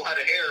 With a full head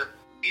of hair,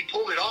 he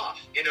pulled it off.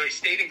 You know, he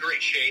stayed in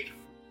great shape,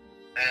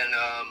 and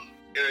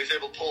you know, he's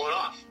able to pull it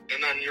off.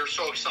 And then you're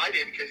so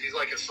excited because he's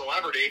like a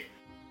celebrity.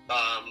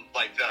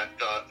 Like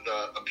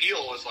the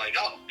appeal was like,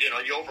 oh, you know,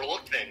 you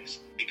overlook things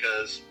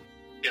because,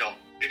 you know,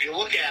 if you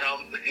look at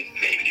them,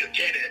 maybe you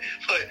get it.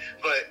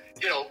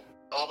 But you know,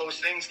 all those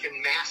things can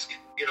mask,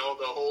 you know,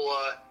 the whole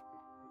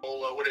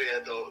what are they,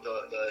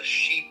 the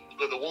sheep,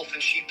 the wolf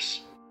in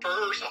sheep's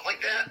fur or something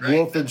like that, right?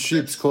 Wolf in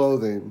sheep's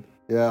clothing.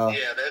 Yeah.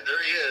 Yeah,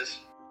 there he is.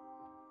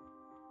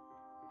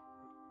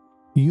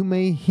 You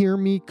may hear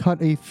me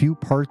cut a few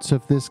parts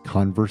of this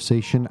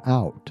conversation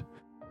out,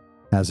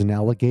 as an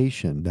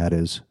allegation that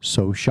is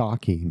so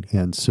shocking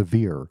and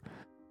severe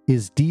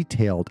is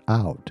detailed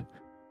out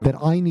that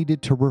I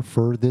needed to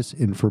refer this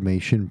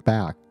information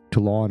back to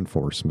law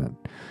enforcement,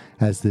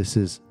 as this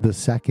is the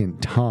second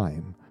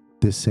time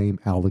this same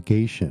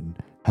allegation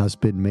has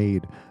been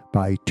made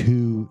by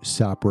two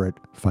separate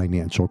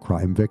financial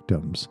crime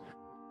victims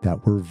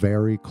that were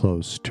very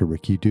close to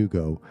Ricky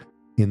Dugo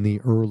in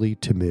the early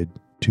to mid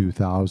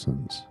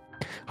 2000s.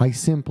 I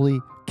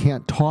simply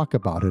can't talk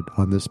about it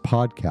on this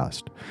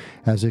podcast,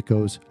 as it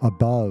goes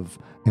above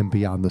and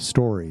beyond the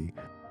story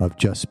of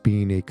just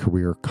being a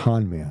career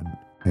con man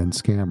and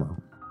scammer.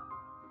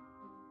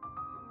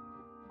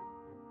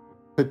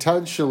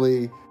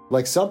 Potentially,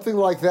 like something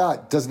like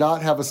that does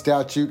not have a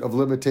statute of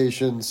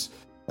limitations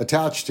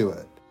attached to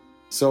it.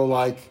 So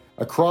like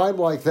a crime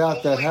like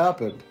that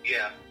happened,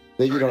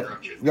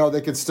 that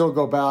they could still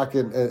go back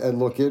and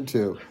look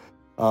into.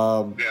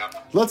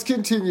 Let's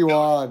continue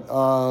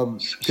on.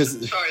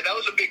 Sorry, that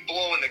was a big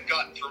blow in the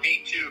gut for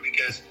me too,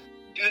 because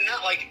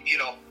not like,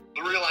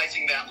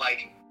 realizing that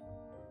like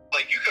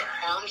you could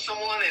harm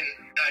someone and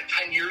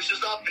 10 years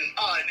is up and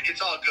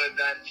it's all good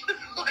then.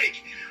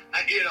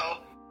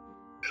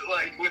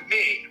 Like with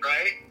me,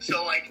 right?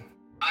 So like,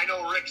 I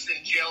know Rick's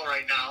in jail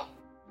right now,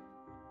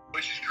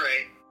 which is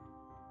great.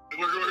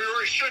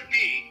 Where it should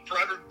be for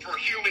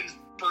humans,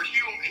 for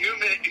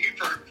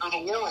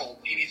the world,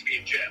 he needs to be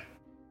in jail.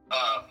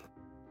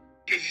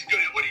 Because he's good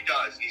at what he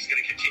does, and he's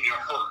going to continue to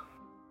hurt.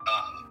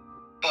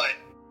 But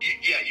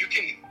you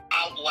can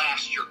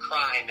outlast your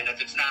crime, and if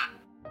it's not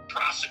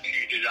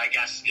prosecuted, I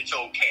guess it's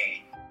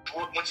okay.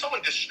 When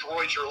someone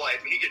destroys your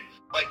life, and you get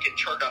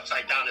turned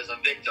upside down as a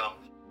victim,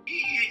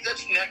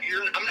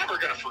 I'm never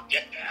going to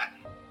forget that.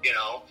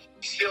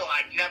 Still,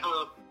 I've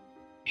never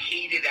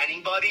hated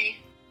anybody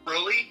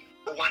really,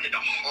 or wanted to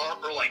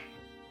harm, or like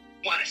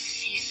want to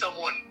see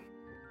someone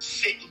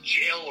sit in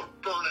jail or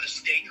burn at a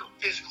stake or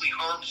physically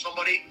harm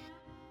somebody.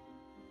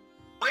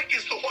 Rick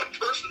is the one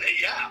person that,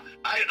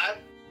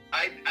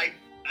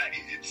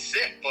 it's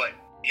sick, but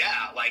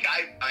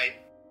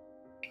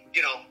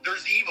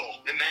there's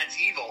evil, and that's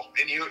evil,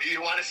 and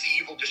you want to see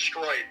evil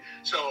destroyed.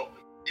 So,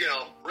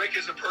 Rick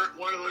is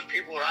one of those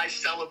people where I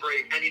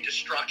celebrate any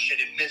destruction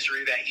and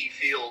misery that he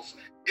feels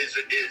is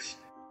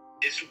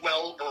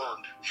well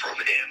earned from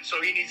him.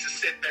 So he needs to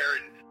sit there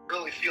and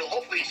really feel,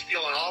 hopefully he's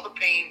feeling all the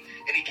pain,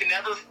 and he can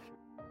never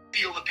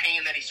feel the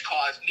pain that he's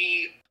caused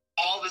me,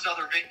 all of his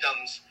other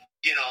victims.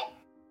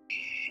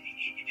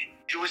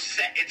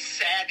 It's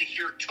sad to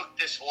hear it took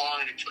this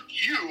long, and it took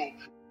you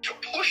to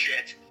push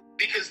it,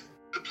 because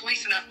the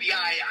police and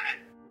FBI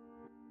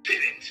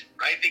didn't,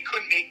 right? They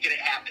couldn't get it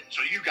happen,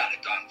 so you got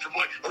it done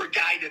or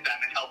guided them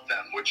and helped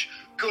them, which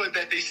good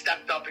that they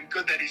stepped up, and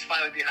good that he's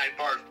finally behind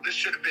bars. But this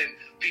should have been,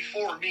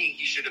 before me,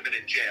 he should have been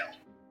in jail,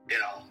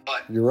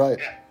 but you're right.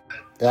 Yeah,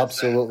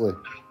 absolutely.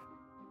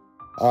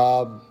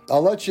 I'll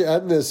let you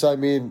end this. I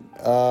mean,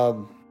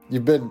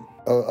 you've been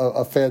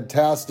a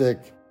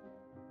fantastic,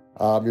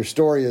 your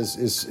story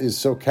is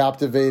so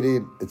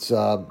captivating. It's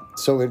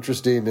so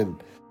interesting,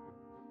 and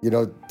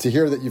to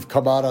hear that you've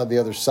come out on the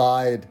other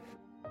side,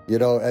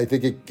 I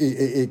think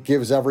it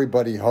gives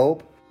everybody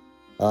hope,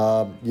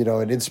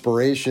 an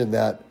inspiration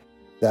that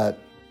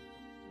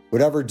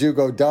whatever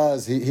Dugo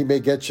does, he may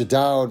get you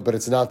down, but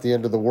it's not the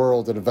end of the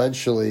world, and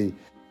eventually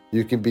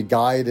you can be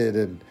guided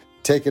and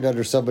taken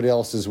under somebody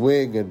else's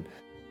wing and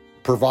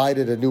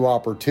provided a new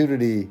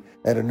opportunity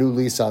and a new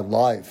lease on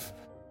life.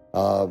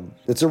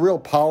 It's a real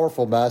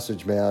powerful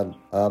message, man.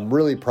 I'm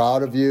really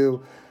proud of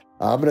you.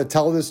 I'm going to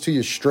tell this to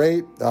you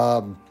straight.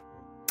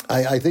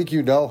 I think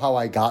you know how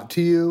I got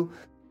to you.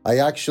 I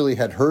actually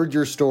had heard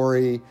your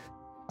story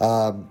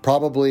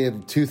probably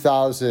in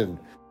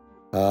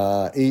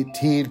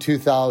 2018,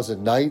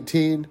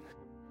 2019.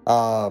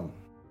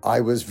 I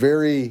was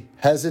very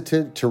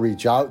hesitant to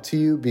reach out to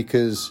you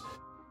because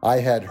I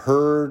had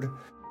heard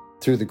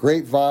through the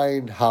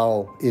grapevine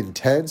how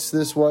intense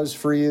this was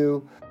for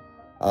you.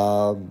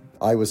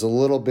 I was a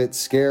little bit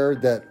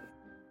scared that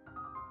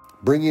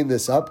bringing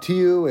this up to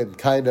you and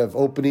kind of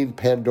opening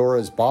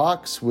Pandora's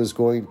box was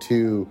going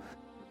to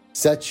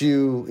set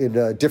you in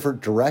a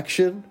different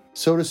direction,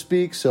 so to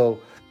speak. So,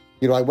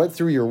 I went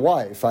through your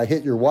wife. I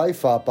hit your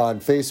wife up on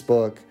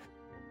Facebook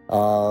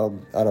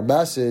on a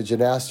message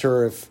and asked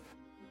her if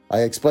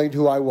I explained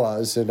who I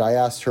was, and I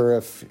asked her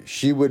if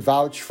she would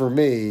vouch for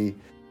me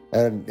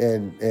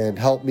and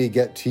help me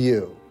get to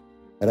you.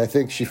 And I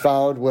think she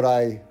found what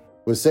I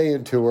was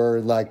saying to her,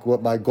 and like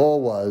what my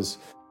goal was,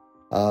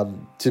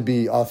 to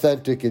be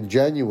authentic and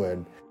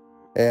genuine,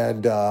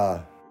 and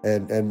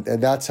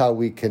that's how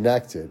we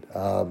connected.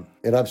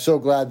 And I'm so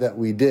glad that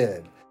we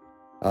did,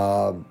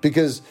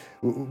 because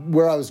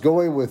where I was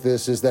going with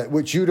this is that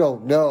what you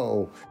don't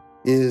know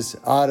is,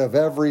 out of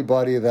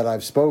everybody that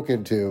I've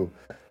spoken to,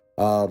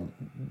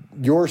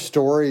 your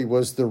story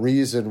was the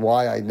reason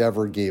why I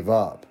never gave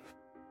up.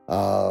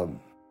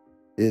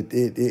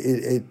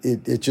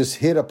 It just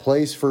hit a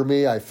place for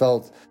me. I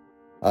felt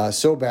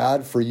so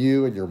bad for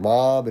you and your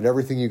mom and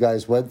everything you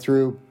guys went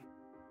through.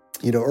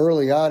 You know,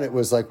 early on, it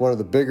was like one of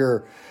the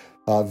bigger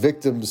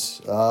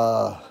victims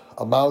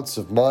amounts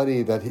of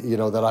money that,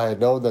 that I had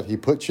known that he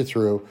put you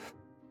through.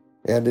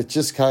 And it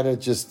just kind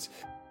of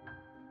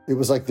it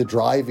was like the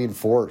driving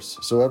force.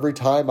 So every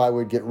time I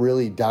would get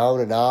really down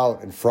and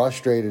out and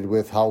frustrated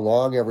with how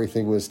long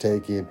everything was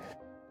taking,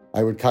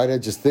 I would kind of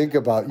just think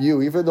about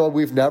you, even though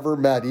we've never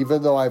met,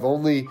 even though I've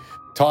only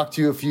talked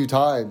to you a few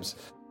times.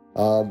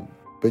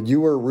 But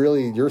you were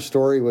really, your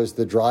story was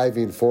the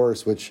driving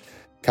force, which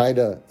kind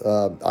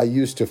of I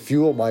used to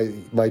fuel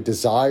my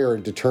desire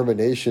and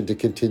determination to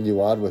continue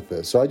on with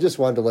this. So I just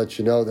wanted to let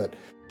you know that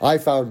I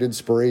found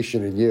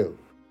inspiration in you.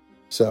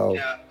 So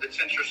yeah, that's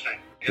interesting.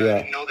 Yeah, I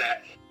didn't know that.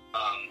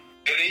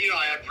 And then,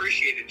 I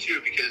appreciate it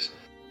too, because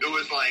it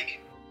was like,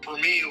 for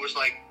me, it was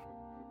like,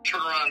 turn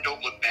around,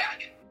 don't look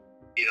back.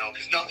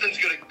 Because nothing's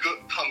going to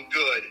come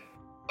good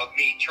of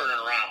me turning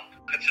around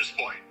at this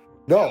point.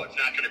 No. It's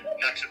not going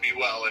to be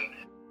well. And,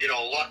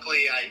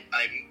 luckily I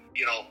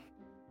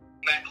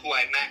met who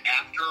I met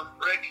after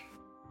Rick.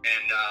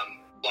 And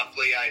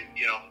luckily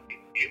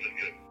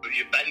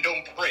you bend,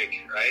 don't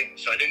break, right?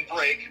 So I didn't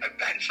break. I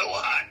bent a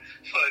lot.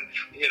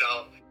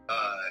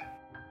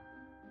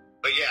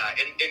 But yeah,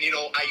 and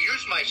I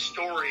use my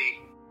story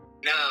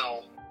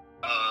now,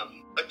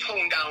 a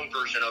toned down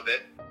version of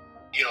it,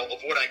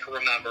 of what I can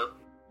remember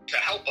to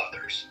help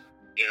others,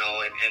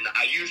 and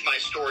I use my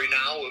story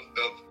now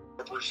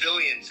of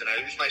resilience, and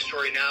I use my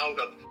story now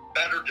of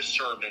better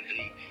discernment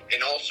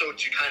and also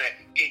to kind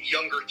of get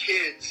younger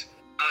kids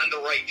on the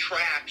right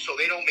track so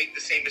they don't make the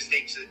same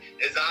mistakes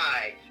as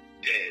I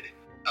did.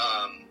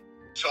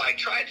 So I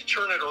tried to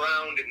turn it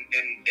around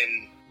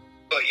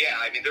but yeah,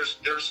 I mean, there's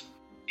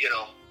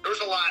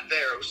a lot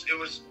there. It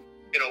was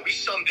we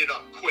summed it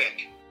up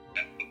quick,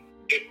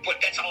 but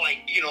that's all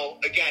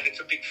again, it's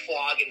a big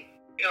fog, and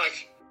I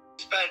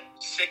spent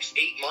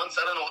 6-8 months.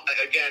 I don't know,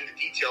 again, the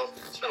details.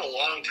 It's been a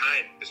long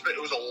time.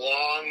 It was a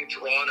long,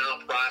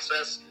 drawn-out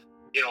process.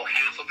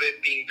 Half of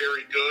it being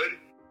very good,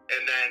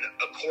 and then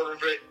a quarter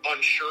of it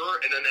unsure,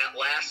 and then that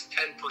last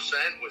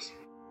 10% was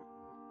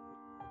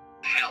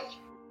hell.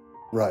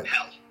 Right.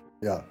 Hell.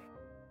 Yeah.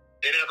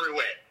 In every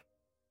way.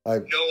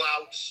 No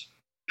outs,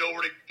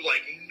 nowhere to,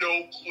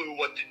 no clue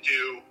what to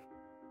do,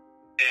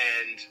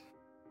 and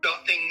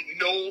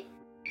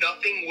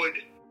nothing would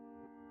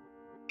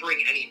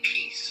bring any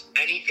peace.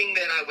 Anything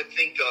that I would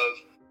think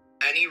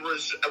of, any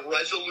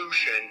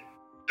resolution,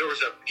 there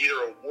was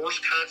either a worse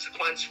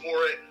consequence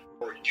for it,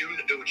 or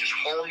it would just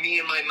harm me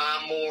and my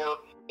mom more,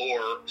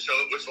 or so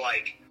it was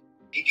like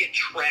you get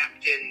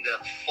trapped in the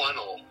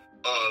funnel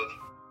of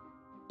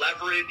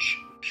leverage,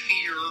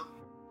 fear,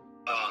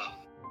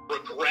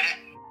 regret,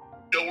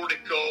 nowhere to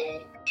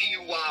go,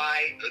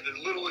 DUI,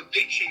 the little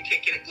addiction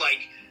kicking it.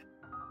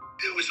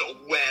 It was a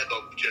web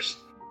of just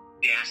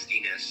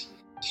nastiness.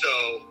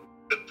 So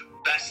the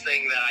best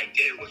thing that I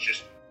did was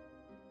just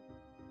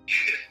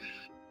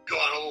go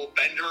on a little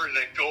bender and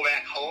then go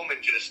back home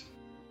and just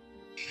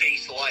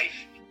face life.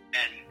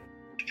 And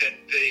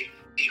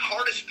the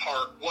hardest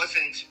part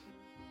wasn't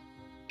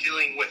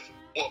dealing with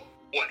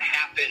what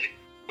happened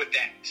with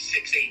that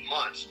 6-8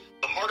 months.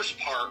 The hardest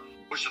part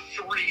was the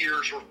 3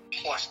 years or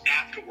plus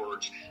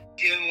afterwards,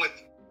 dealing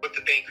with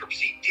the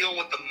bankruptcy, dealing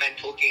with the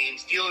mental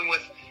games, dealing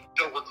with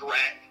the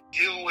regret,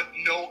 dealing with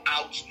no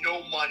outs,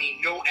 no money,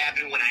 no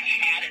avenue when I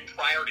had it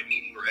prior to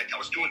meeting Rick. I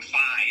was doing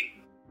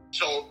fine.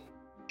 So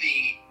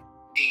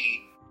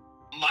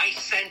my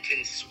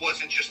sentence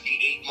wasn't just the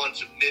 8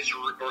 months of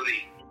misery or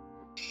the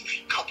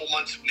couple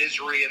months of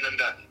misery and then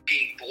the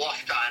being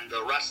bluffed on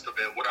the rest of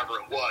it, whatever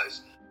it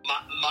was.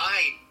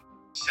 My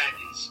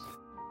sentence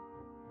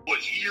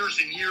was years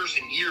and years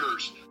and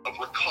years of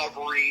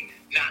recovery,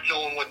 not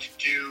knowing what to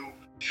do,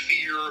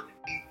 fear,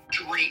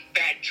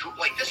 bad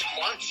dream. This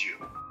haunts you.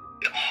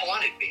 It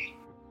haunted me.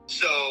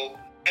 So,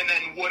 and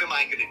then what am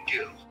I going to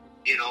do?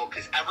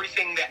 Because every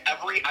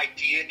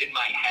idea in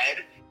my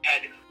head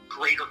had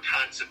greater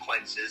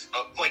consequences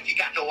of, you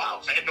got no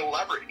outs. I had no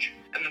leverage.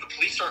 And then the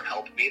police aren't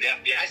helping me. The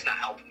FBI's not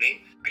helping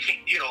me. I can't,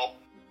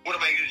 what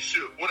am I going to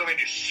sue? What am I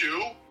going to sue?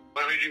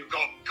 What am I going to do?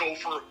 Go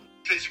for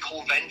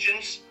physical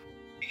vengeance?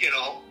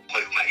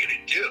 What am I going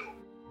to do?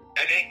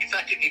 And it's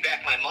not getting me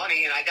back my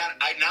money. And I got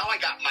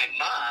my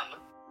mom,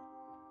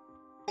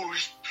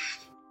 who's,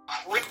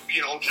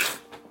 just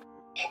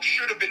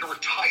should have been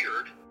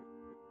retired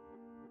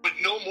with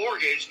no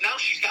mortgage. Now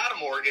she's got a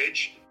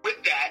mortgage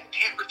with that,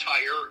 can't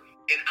retire,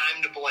 and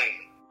I'm to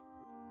blame.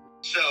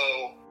 So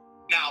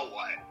now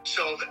what?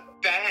 So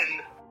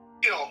then,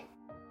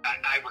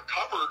 I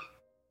recovered,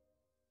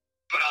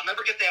 but I'll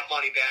never get that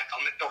money back.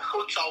 The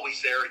hurt's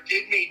always there. It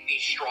did make me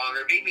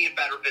stronger. It made me a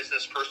better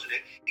business person.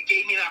 It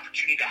gave me an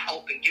opportunity to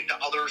help and give to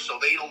others so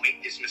they don't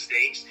make these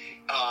mistakes.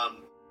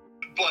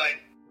 But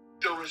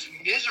there was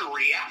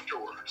misery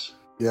afterwards.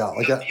 Yeah,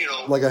 like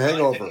a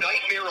hangover. The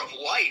nightmare of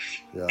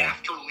life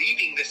after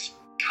leaving this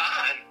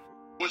con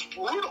was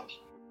brutal.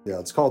 Yeah,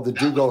 it's called the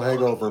Dugo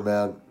hangover,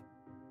 man.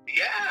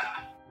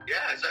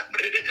 Yeah, is that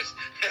what it is?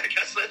 I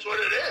guess that's what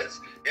it is.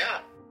 Yeah.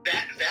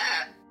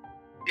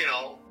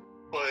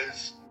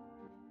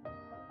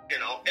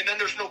 and then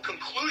there's no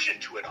conclusion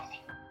to it all.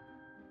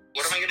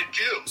 What am I going to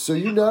do? So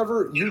you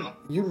never, you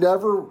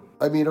never,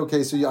 I mean,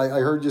 okay, so I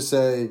heard you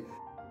say,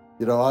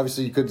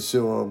 obviously you couldn't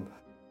sue him.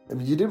 I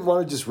mean, you didn't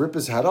want to just rip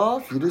his head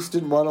off? You just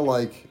didn't want to, I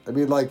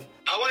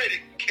wanted to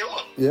kill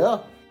him. Yeah.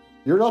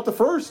 You're not the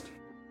first.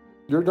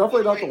 You're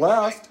definitely not the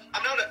last.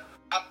 I'm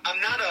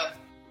not a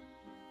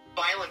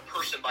violent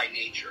person by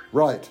nature.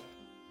 Right.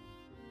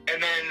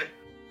 And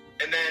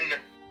then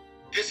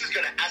this is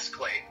going to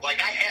escalate. When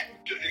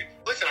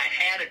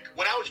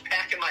I was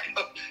packing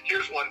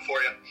here's one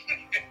for you.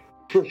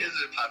 This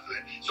is popular.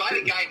 So I had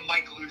a guy,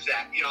 Mike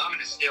Luzak, I'm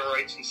into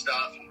steroids and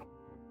stuff, and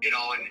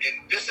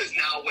this is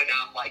now when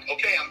I'm like,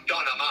 okay, I'm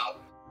done, I'm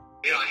out.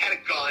 I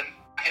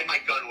had my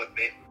gun with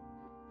me,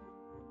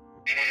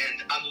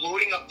 and I'm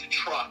loading up the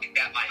truck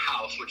at my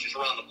house, which is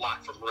around the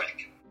block from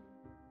Rick.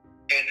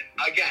 And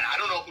again, I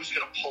don't know who's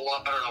going to pull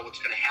up. I don't know what's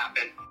going to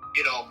happen.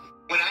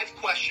 When I've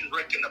questioned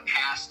Rick in the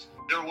past,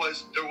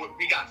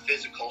 we got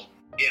physical,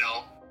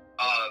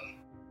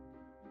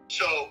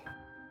 So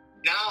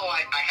now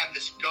I have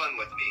this gun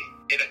with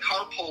me, and a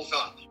car pulls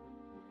up.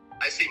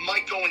 I say,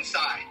 Mike, go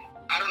inside.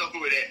 I don't know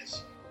who it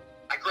is.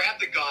 I grab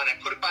the gun, I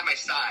put it by my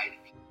side.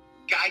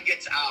 Guy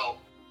gets out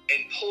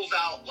and pulls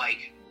out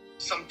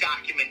some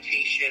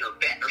documentation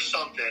or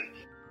something.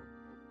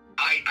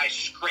 I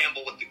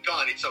scramble with the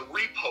gun. It's a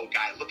repo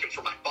guy looking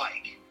for my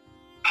bike.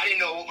 I didn't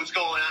know what was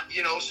going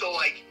on,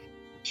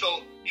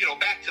 so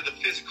back to the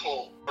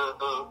physical or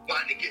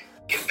wanting to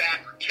get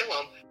back or kill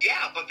him.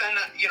 Yeah, but then,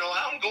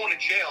 I'm going to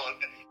jail. And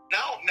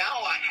now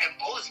I have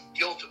all this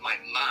guilt of my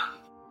mom.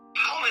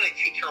 How am I going to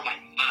take care of my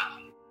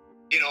mom?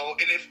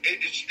 And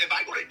if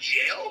I go to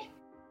jail,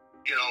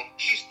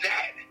 she's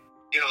dead.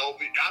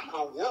 I'm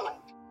her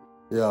world.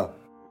 Yeah.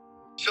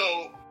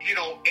 So,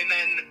 and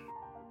then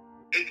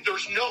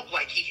there's no,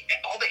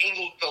 all the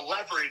angle, the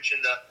leverage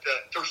and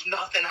there's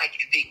nothing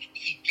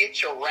he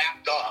gets you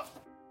wrapped up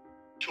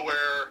to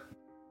where,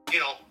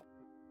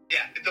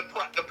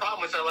 the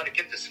problem was I let it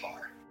get this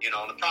far.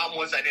 The problem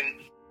was I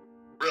didn't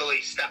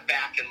really step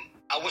back, and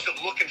I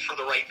wasn't looking for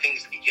the right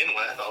things to begin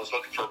with. I was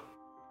looking for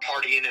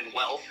partying and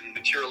wealth and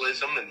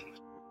materialism and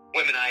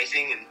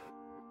womenizing and,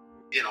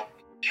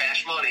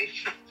 cash money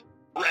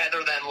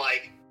rather than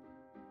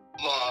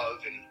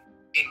love and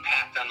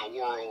impact on the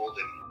world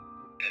and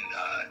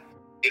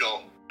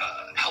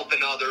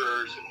helping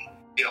others and,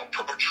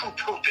 true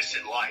purpose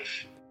in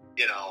life.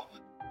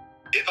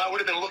 If I would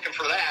have been looking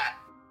for that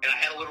and I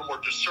had a little more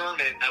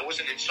discernment, I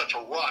wasn't in such a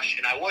rush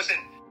and I wasn't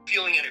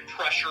feeling any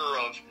pressure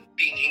of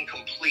being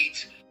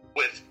incomplete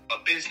with a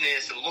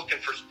business and looking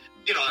for,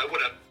 I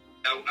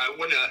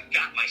wouldn't have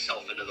got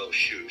myself into those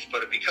shoes.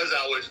 But because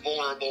I was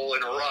vulnerable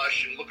in a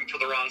rush and looking for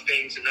the wrong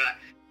things and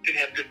didn't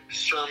have good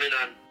discernment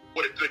on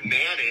what a good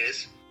man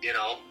is,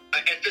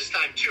 at this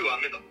time too,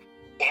 I'm in the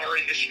bar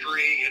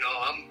industry,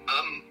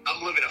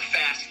 I'm living a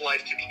fast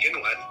life to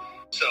begin with.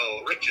 So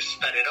Rick just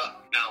sped it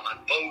up. Now I'm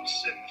on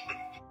boats and,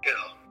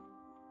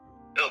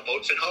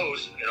 boats and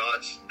hoes,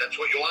 that's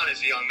what you want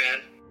as a young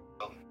man.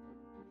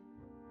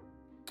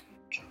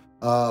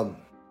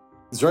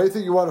 Is there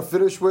anything you want to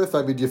finish with?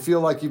 I mean, do you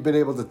feel like you've been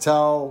able to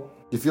tell?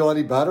 Do you feel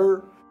any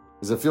better?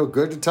 Does it feel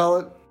good to tell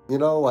it,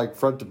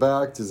 front to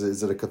back?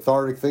 Is it a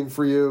cathartic thing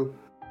for you?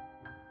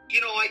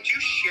 I do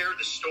share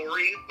the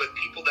story with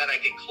people that I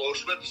get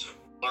close with to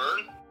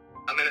learn.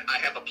 I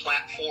have a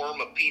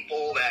platform of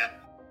people that,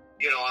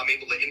 I'm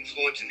able to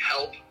influence and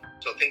help.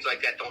 So things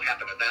like that don't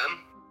happen to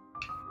them.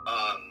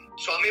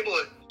 So I'm able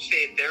to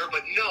say it there.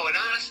 But no, and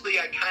honestly,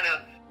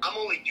 I'm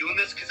only doing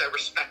this because I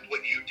respect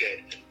what you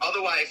did.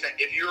 Otherwise,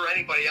 if you're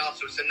anybody else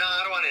who said,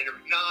 I don't want to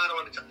interview, I don't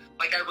want to,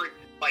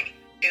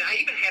 and I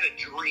even had a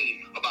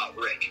dream about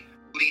Rick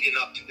leading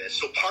up to this.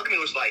 So part of me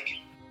was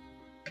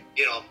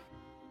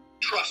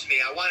trust me,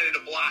 I wanted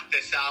to block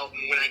this out.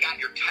 And when I got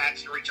your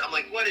text and I'm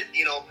like,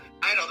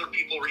 I had other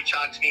people reach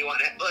out to me. I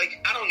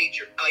don't need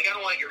I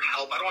don't want your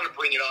help. I don't want to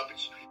bring it up.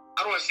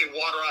 I don't want to say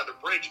water under the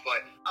bridge,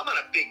 but I'm on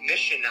a big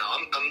mission now.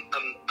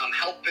 I'm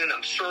helping,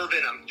 I'm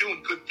serving, I'm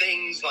doing good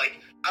things. I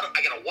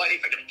got a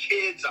wife, I got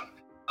kids.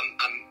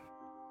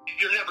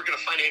 You're never going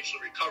to financially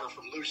recover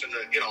from losing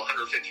the,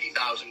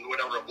 $150,000,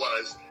 whatever it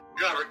was.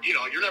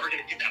 You're never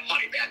going to get that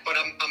money back. But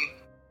I'm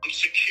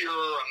secure.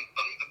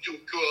 I'm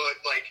doing good.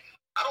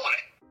 I don't want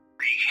to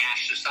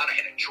rehash this out. I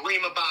had a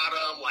dream about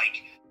him.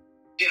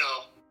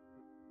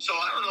 So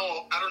I don't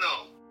know.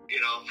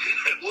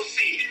 We'll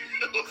see.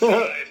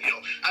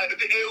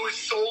 It was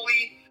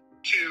solely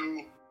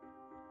to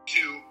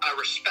I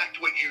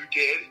respect what you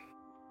did.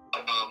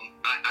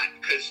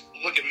 Because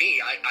look at me,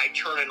 I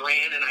turned and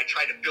ran and I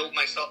tried to build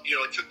myself.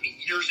 It took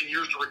me years and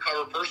years to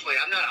recover personally.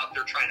 I'm not out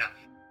there trying to,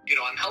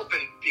 I'm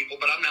helping people,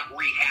 but I'm not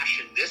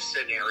rehashing this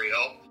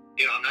scenario.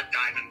 I'm not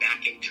diving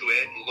back into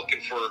it and looking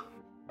for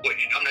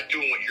I'm not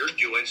doing what you're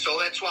doing. So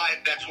that's what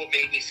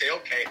made me say,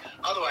 okay.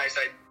 Otherwise,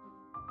 I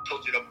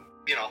told you to,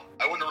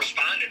 I wouldn't have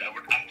responded.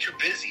 I'm too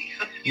busy.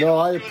 No,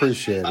 I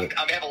appreciate it.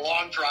 I have a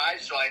long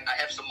drive, so I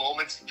have some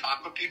moments to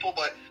talk with people,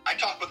 but I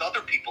talk with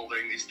other people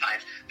during these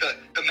times.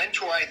 The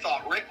mentor I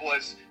thought Rick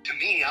was to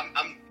me,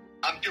 I'm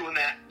I'm doing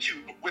that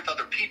with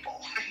other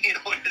people, in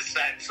a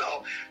sense.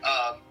 So,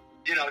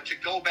 to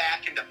go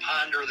back and to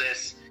ponder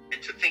this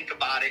and to think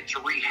about it, to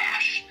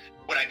rehash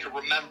what I could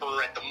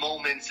remember at the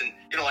moments. And,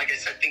 like I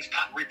said, things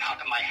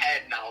repop in my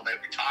head now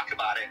that we talk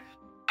about it.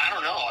 I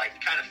don't know. I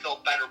kind of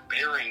felt better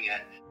bearing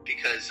it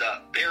because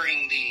I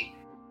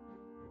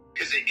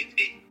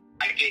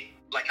get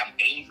like I'm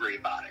angry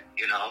about it,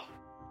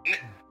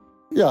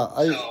 Yeah,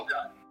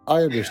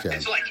 I understand. Yeah,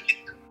 it's like,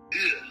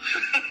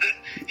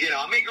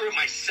 I'm angry with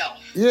myself.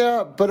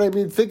 Yeah, but I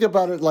mean, think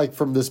about it like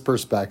from this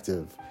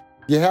perspective.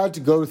 You had to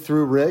go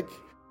through Rick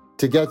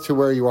to get to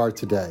where you are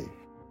today,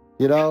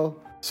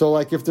 So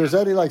like if there's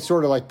any like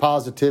sort of like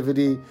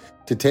positivity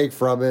to take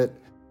from it,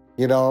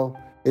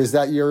 is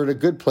that you're in a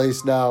good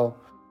place now.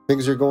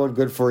 Things are going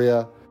good for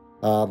you.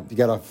 You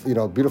got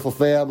a beautiful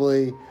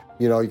family.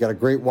 You got a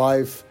great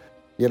wife.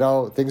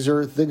 Things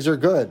are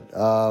good.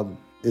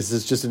 This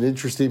is just an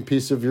interesting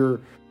piece of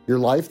your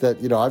life that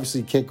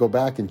obviously you can't go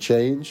back and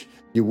change.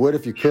 You would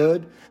if you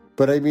could,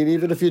 but I mean,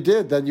 even if you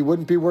did, then you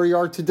wouldn't be where you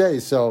are today.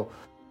 So,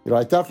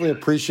 I definitely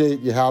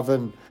appreciate you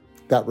having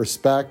that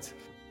respect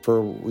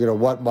for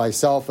what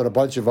myself and a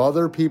bunch of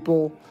other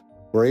people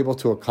were able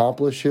to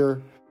accomplish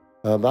here.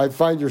 I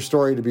find your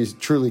story to be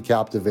truly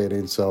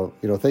captivating. So,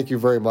 thank you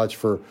very much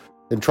for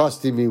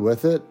entrusting me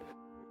with it.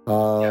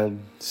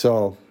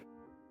 That'll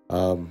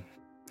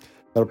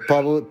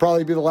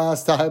probably be the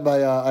last time I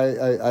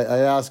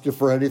ask you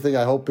for anything.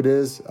 I hope it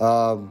is.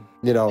 But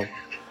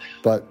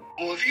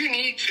well, if you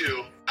need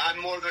to,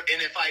 I'm more than,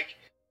 and if I,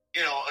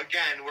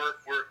 again,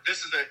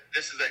 this is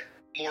a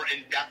more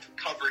in-depth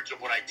coverage of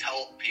what I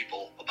tell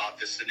people about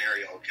this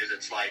scenario, because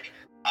it's like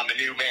I'm a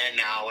new man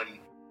now, and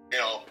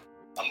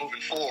I'm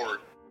moving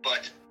forward.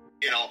 But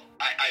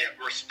I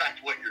respect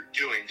what you're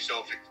doing.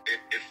 So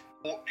if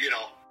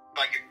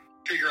I could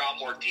figure out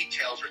more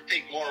details or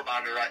think more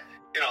about it,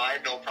 I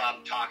have no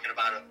problem talking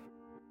about it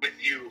with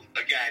you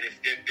again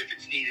if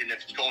it's needed, and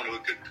if it's going to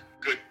a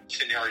good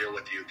scenario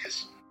with you,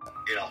 because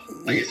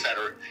like I said,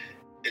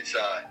 it's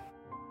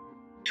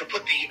to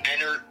put the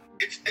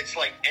it's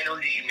like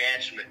energy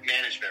management,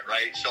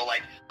 right? So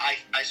like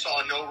I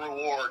saw no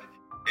reward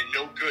and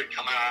no good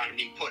coming out of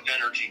me putting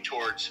energy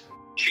towards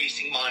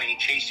chasing money,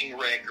 chasing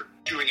Rick, or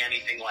doing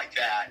anything like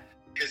that,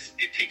 because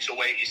it takes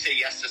away. You say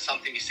yes to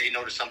something, you say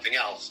no to something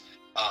else.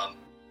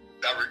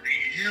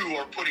 You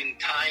are putting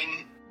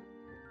time,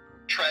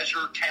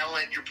 treasure,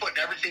 talent, you're putting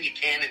everything you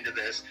can into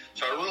this.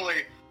 So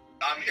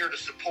I'm here to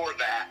support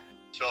that.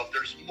 So if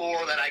there's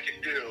more that I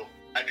can do,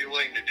 I'd be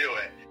willing to do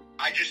it.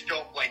 I just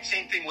don't like,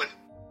 same thing with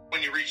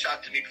when you reached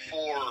out to me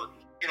before,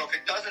 if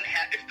it doesn't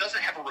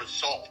have a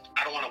result,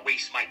 I don't want to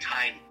waste my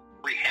time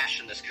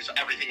rehashing this, because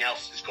everything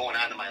else is going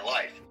on in my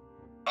life.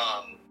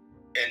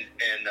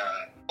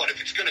 But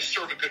if it's going to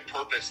serve a good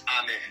purpose,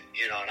 I'm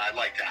in, and I'd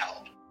like to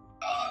help.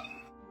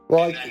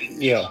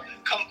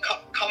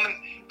 Come and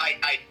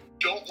I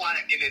don't want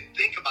to, and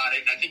think about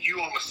it, and I think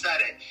you almost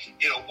said it,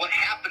 what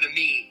happened to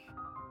me,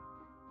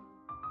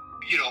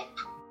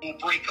 will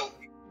break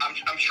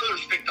I'm sure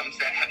there's victims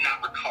that have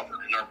not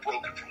recovered and are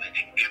broken from it.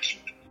 It's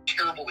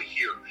terrible to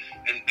hear.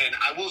 And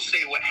I will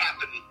say what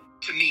happened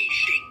to me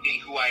shaped me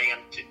who I am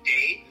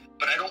today,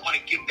 but I don't want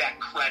to give that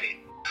credit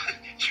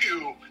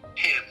to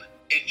him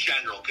in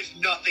general, because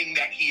nothing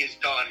that he has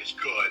done is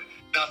good.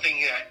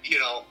 Nothing that,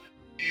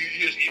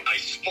 I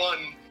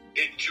spun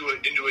into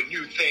a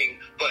new thing,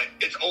 but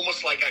it's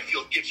almost like I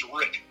feel gives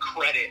Rick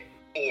credit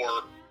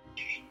for,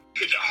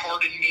 because it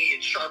hardened me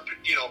and sharpened,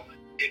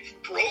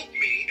 it broke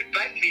me, it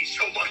bent me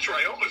so much where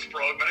I almost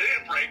broke, but I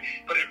didn't break,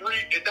 but it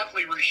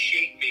definitely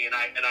reshaped me, and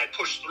I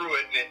pushed through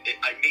it, and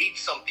I made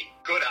something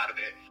good out of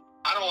it.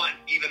 I don't want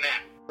even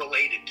that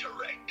related to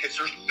Rick, because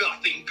there's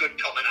nothing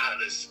good coming out of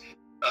this,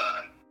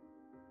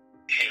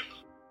 him.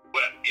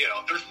 But,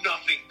 there's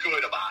nothing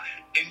good about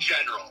it in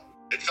general.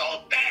 It's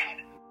all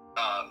bad.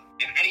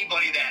 And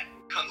anybody that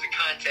comes in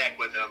contact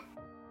with him,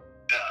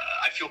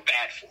 I feel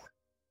bad for,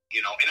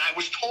 and I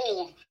was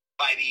told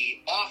by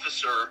the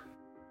officer,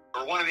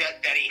 or one of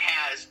that he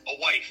has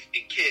a wife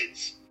and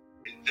kids,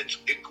 and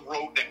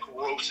that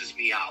grosses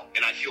me out,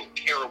 and I feel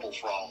terrible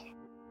for all of them.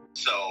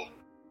 So,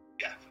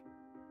 yeah,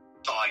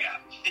 that's all I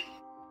got.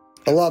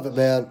 I love it,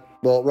 man.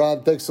 Well,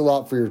 Ron, thanks a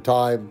lot for your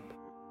time.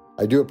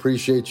 I do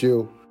appreciate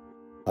you.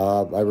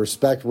 I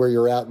respect where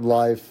you're at in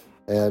life,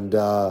 and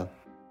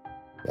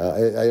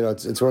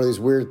it's one of these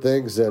weird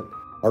things that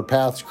our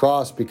paths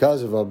cross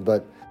because of them.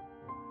 But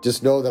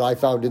just know that I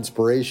found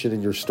inspiration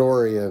in your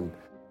story, and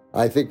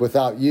I think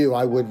without you,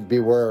 I wouldn't be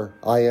where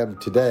I am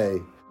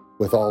today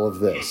with all of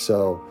this.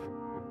 So.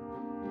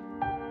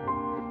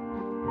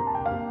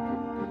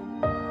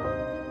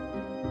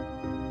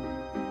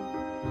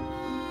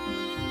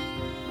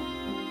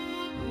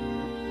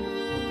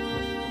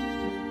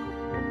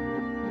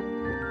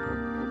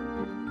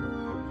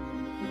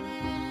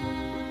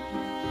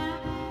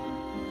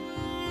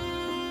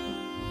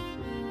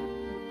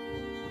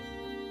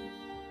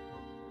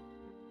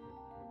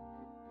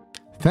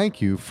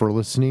 Thank you for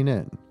listening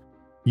in.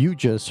 You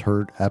just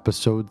heard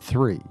episode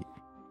 3,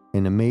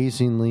 an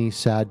amazingly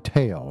sad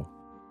tale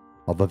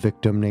of a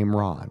victim named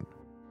Ron,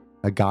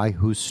 a guy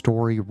whose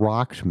story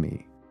rocked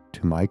me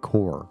to my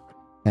core,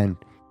 and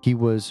he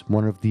was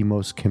one of the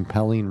most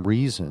compelling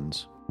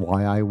reasons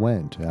why I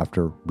went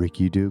after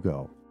Ricky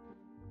Dugo.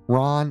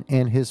 Ron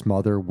and his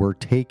mother were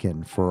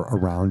taken for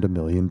around $1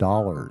 million.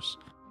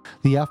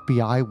 The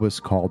FBI was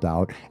called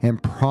out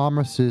and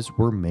promises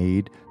were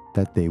made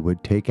that they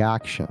would take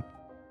action.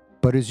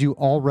 But as you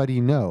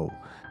already know,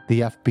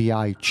 the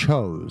FBI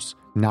chose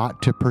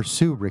not to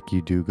pursue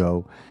Ricky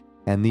Dugo,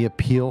 and the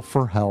appeal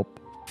for help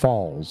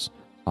falls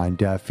on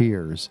deaf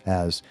ears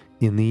as,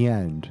 in the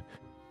end,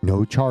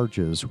 no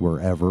charges were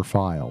ever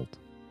filed.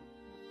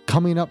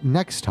 Coming up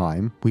next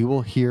time, we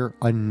will hear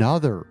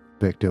another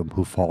victim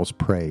who falls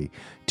prey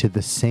to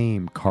the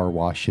same car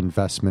wash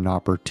investment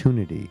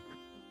opportunity,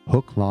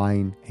 hook,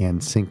 line,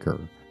 and sinker.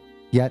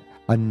 Yet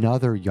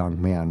another young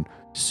man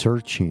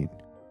searching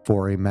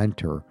for a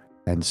mentor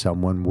and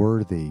someone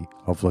worthy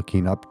of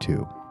looking up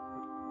to.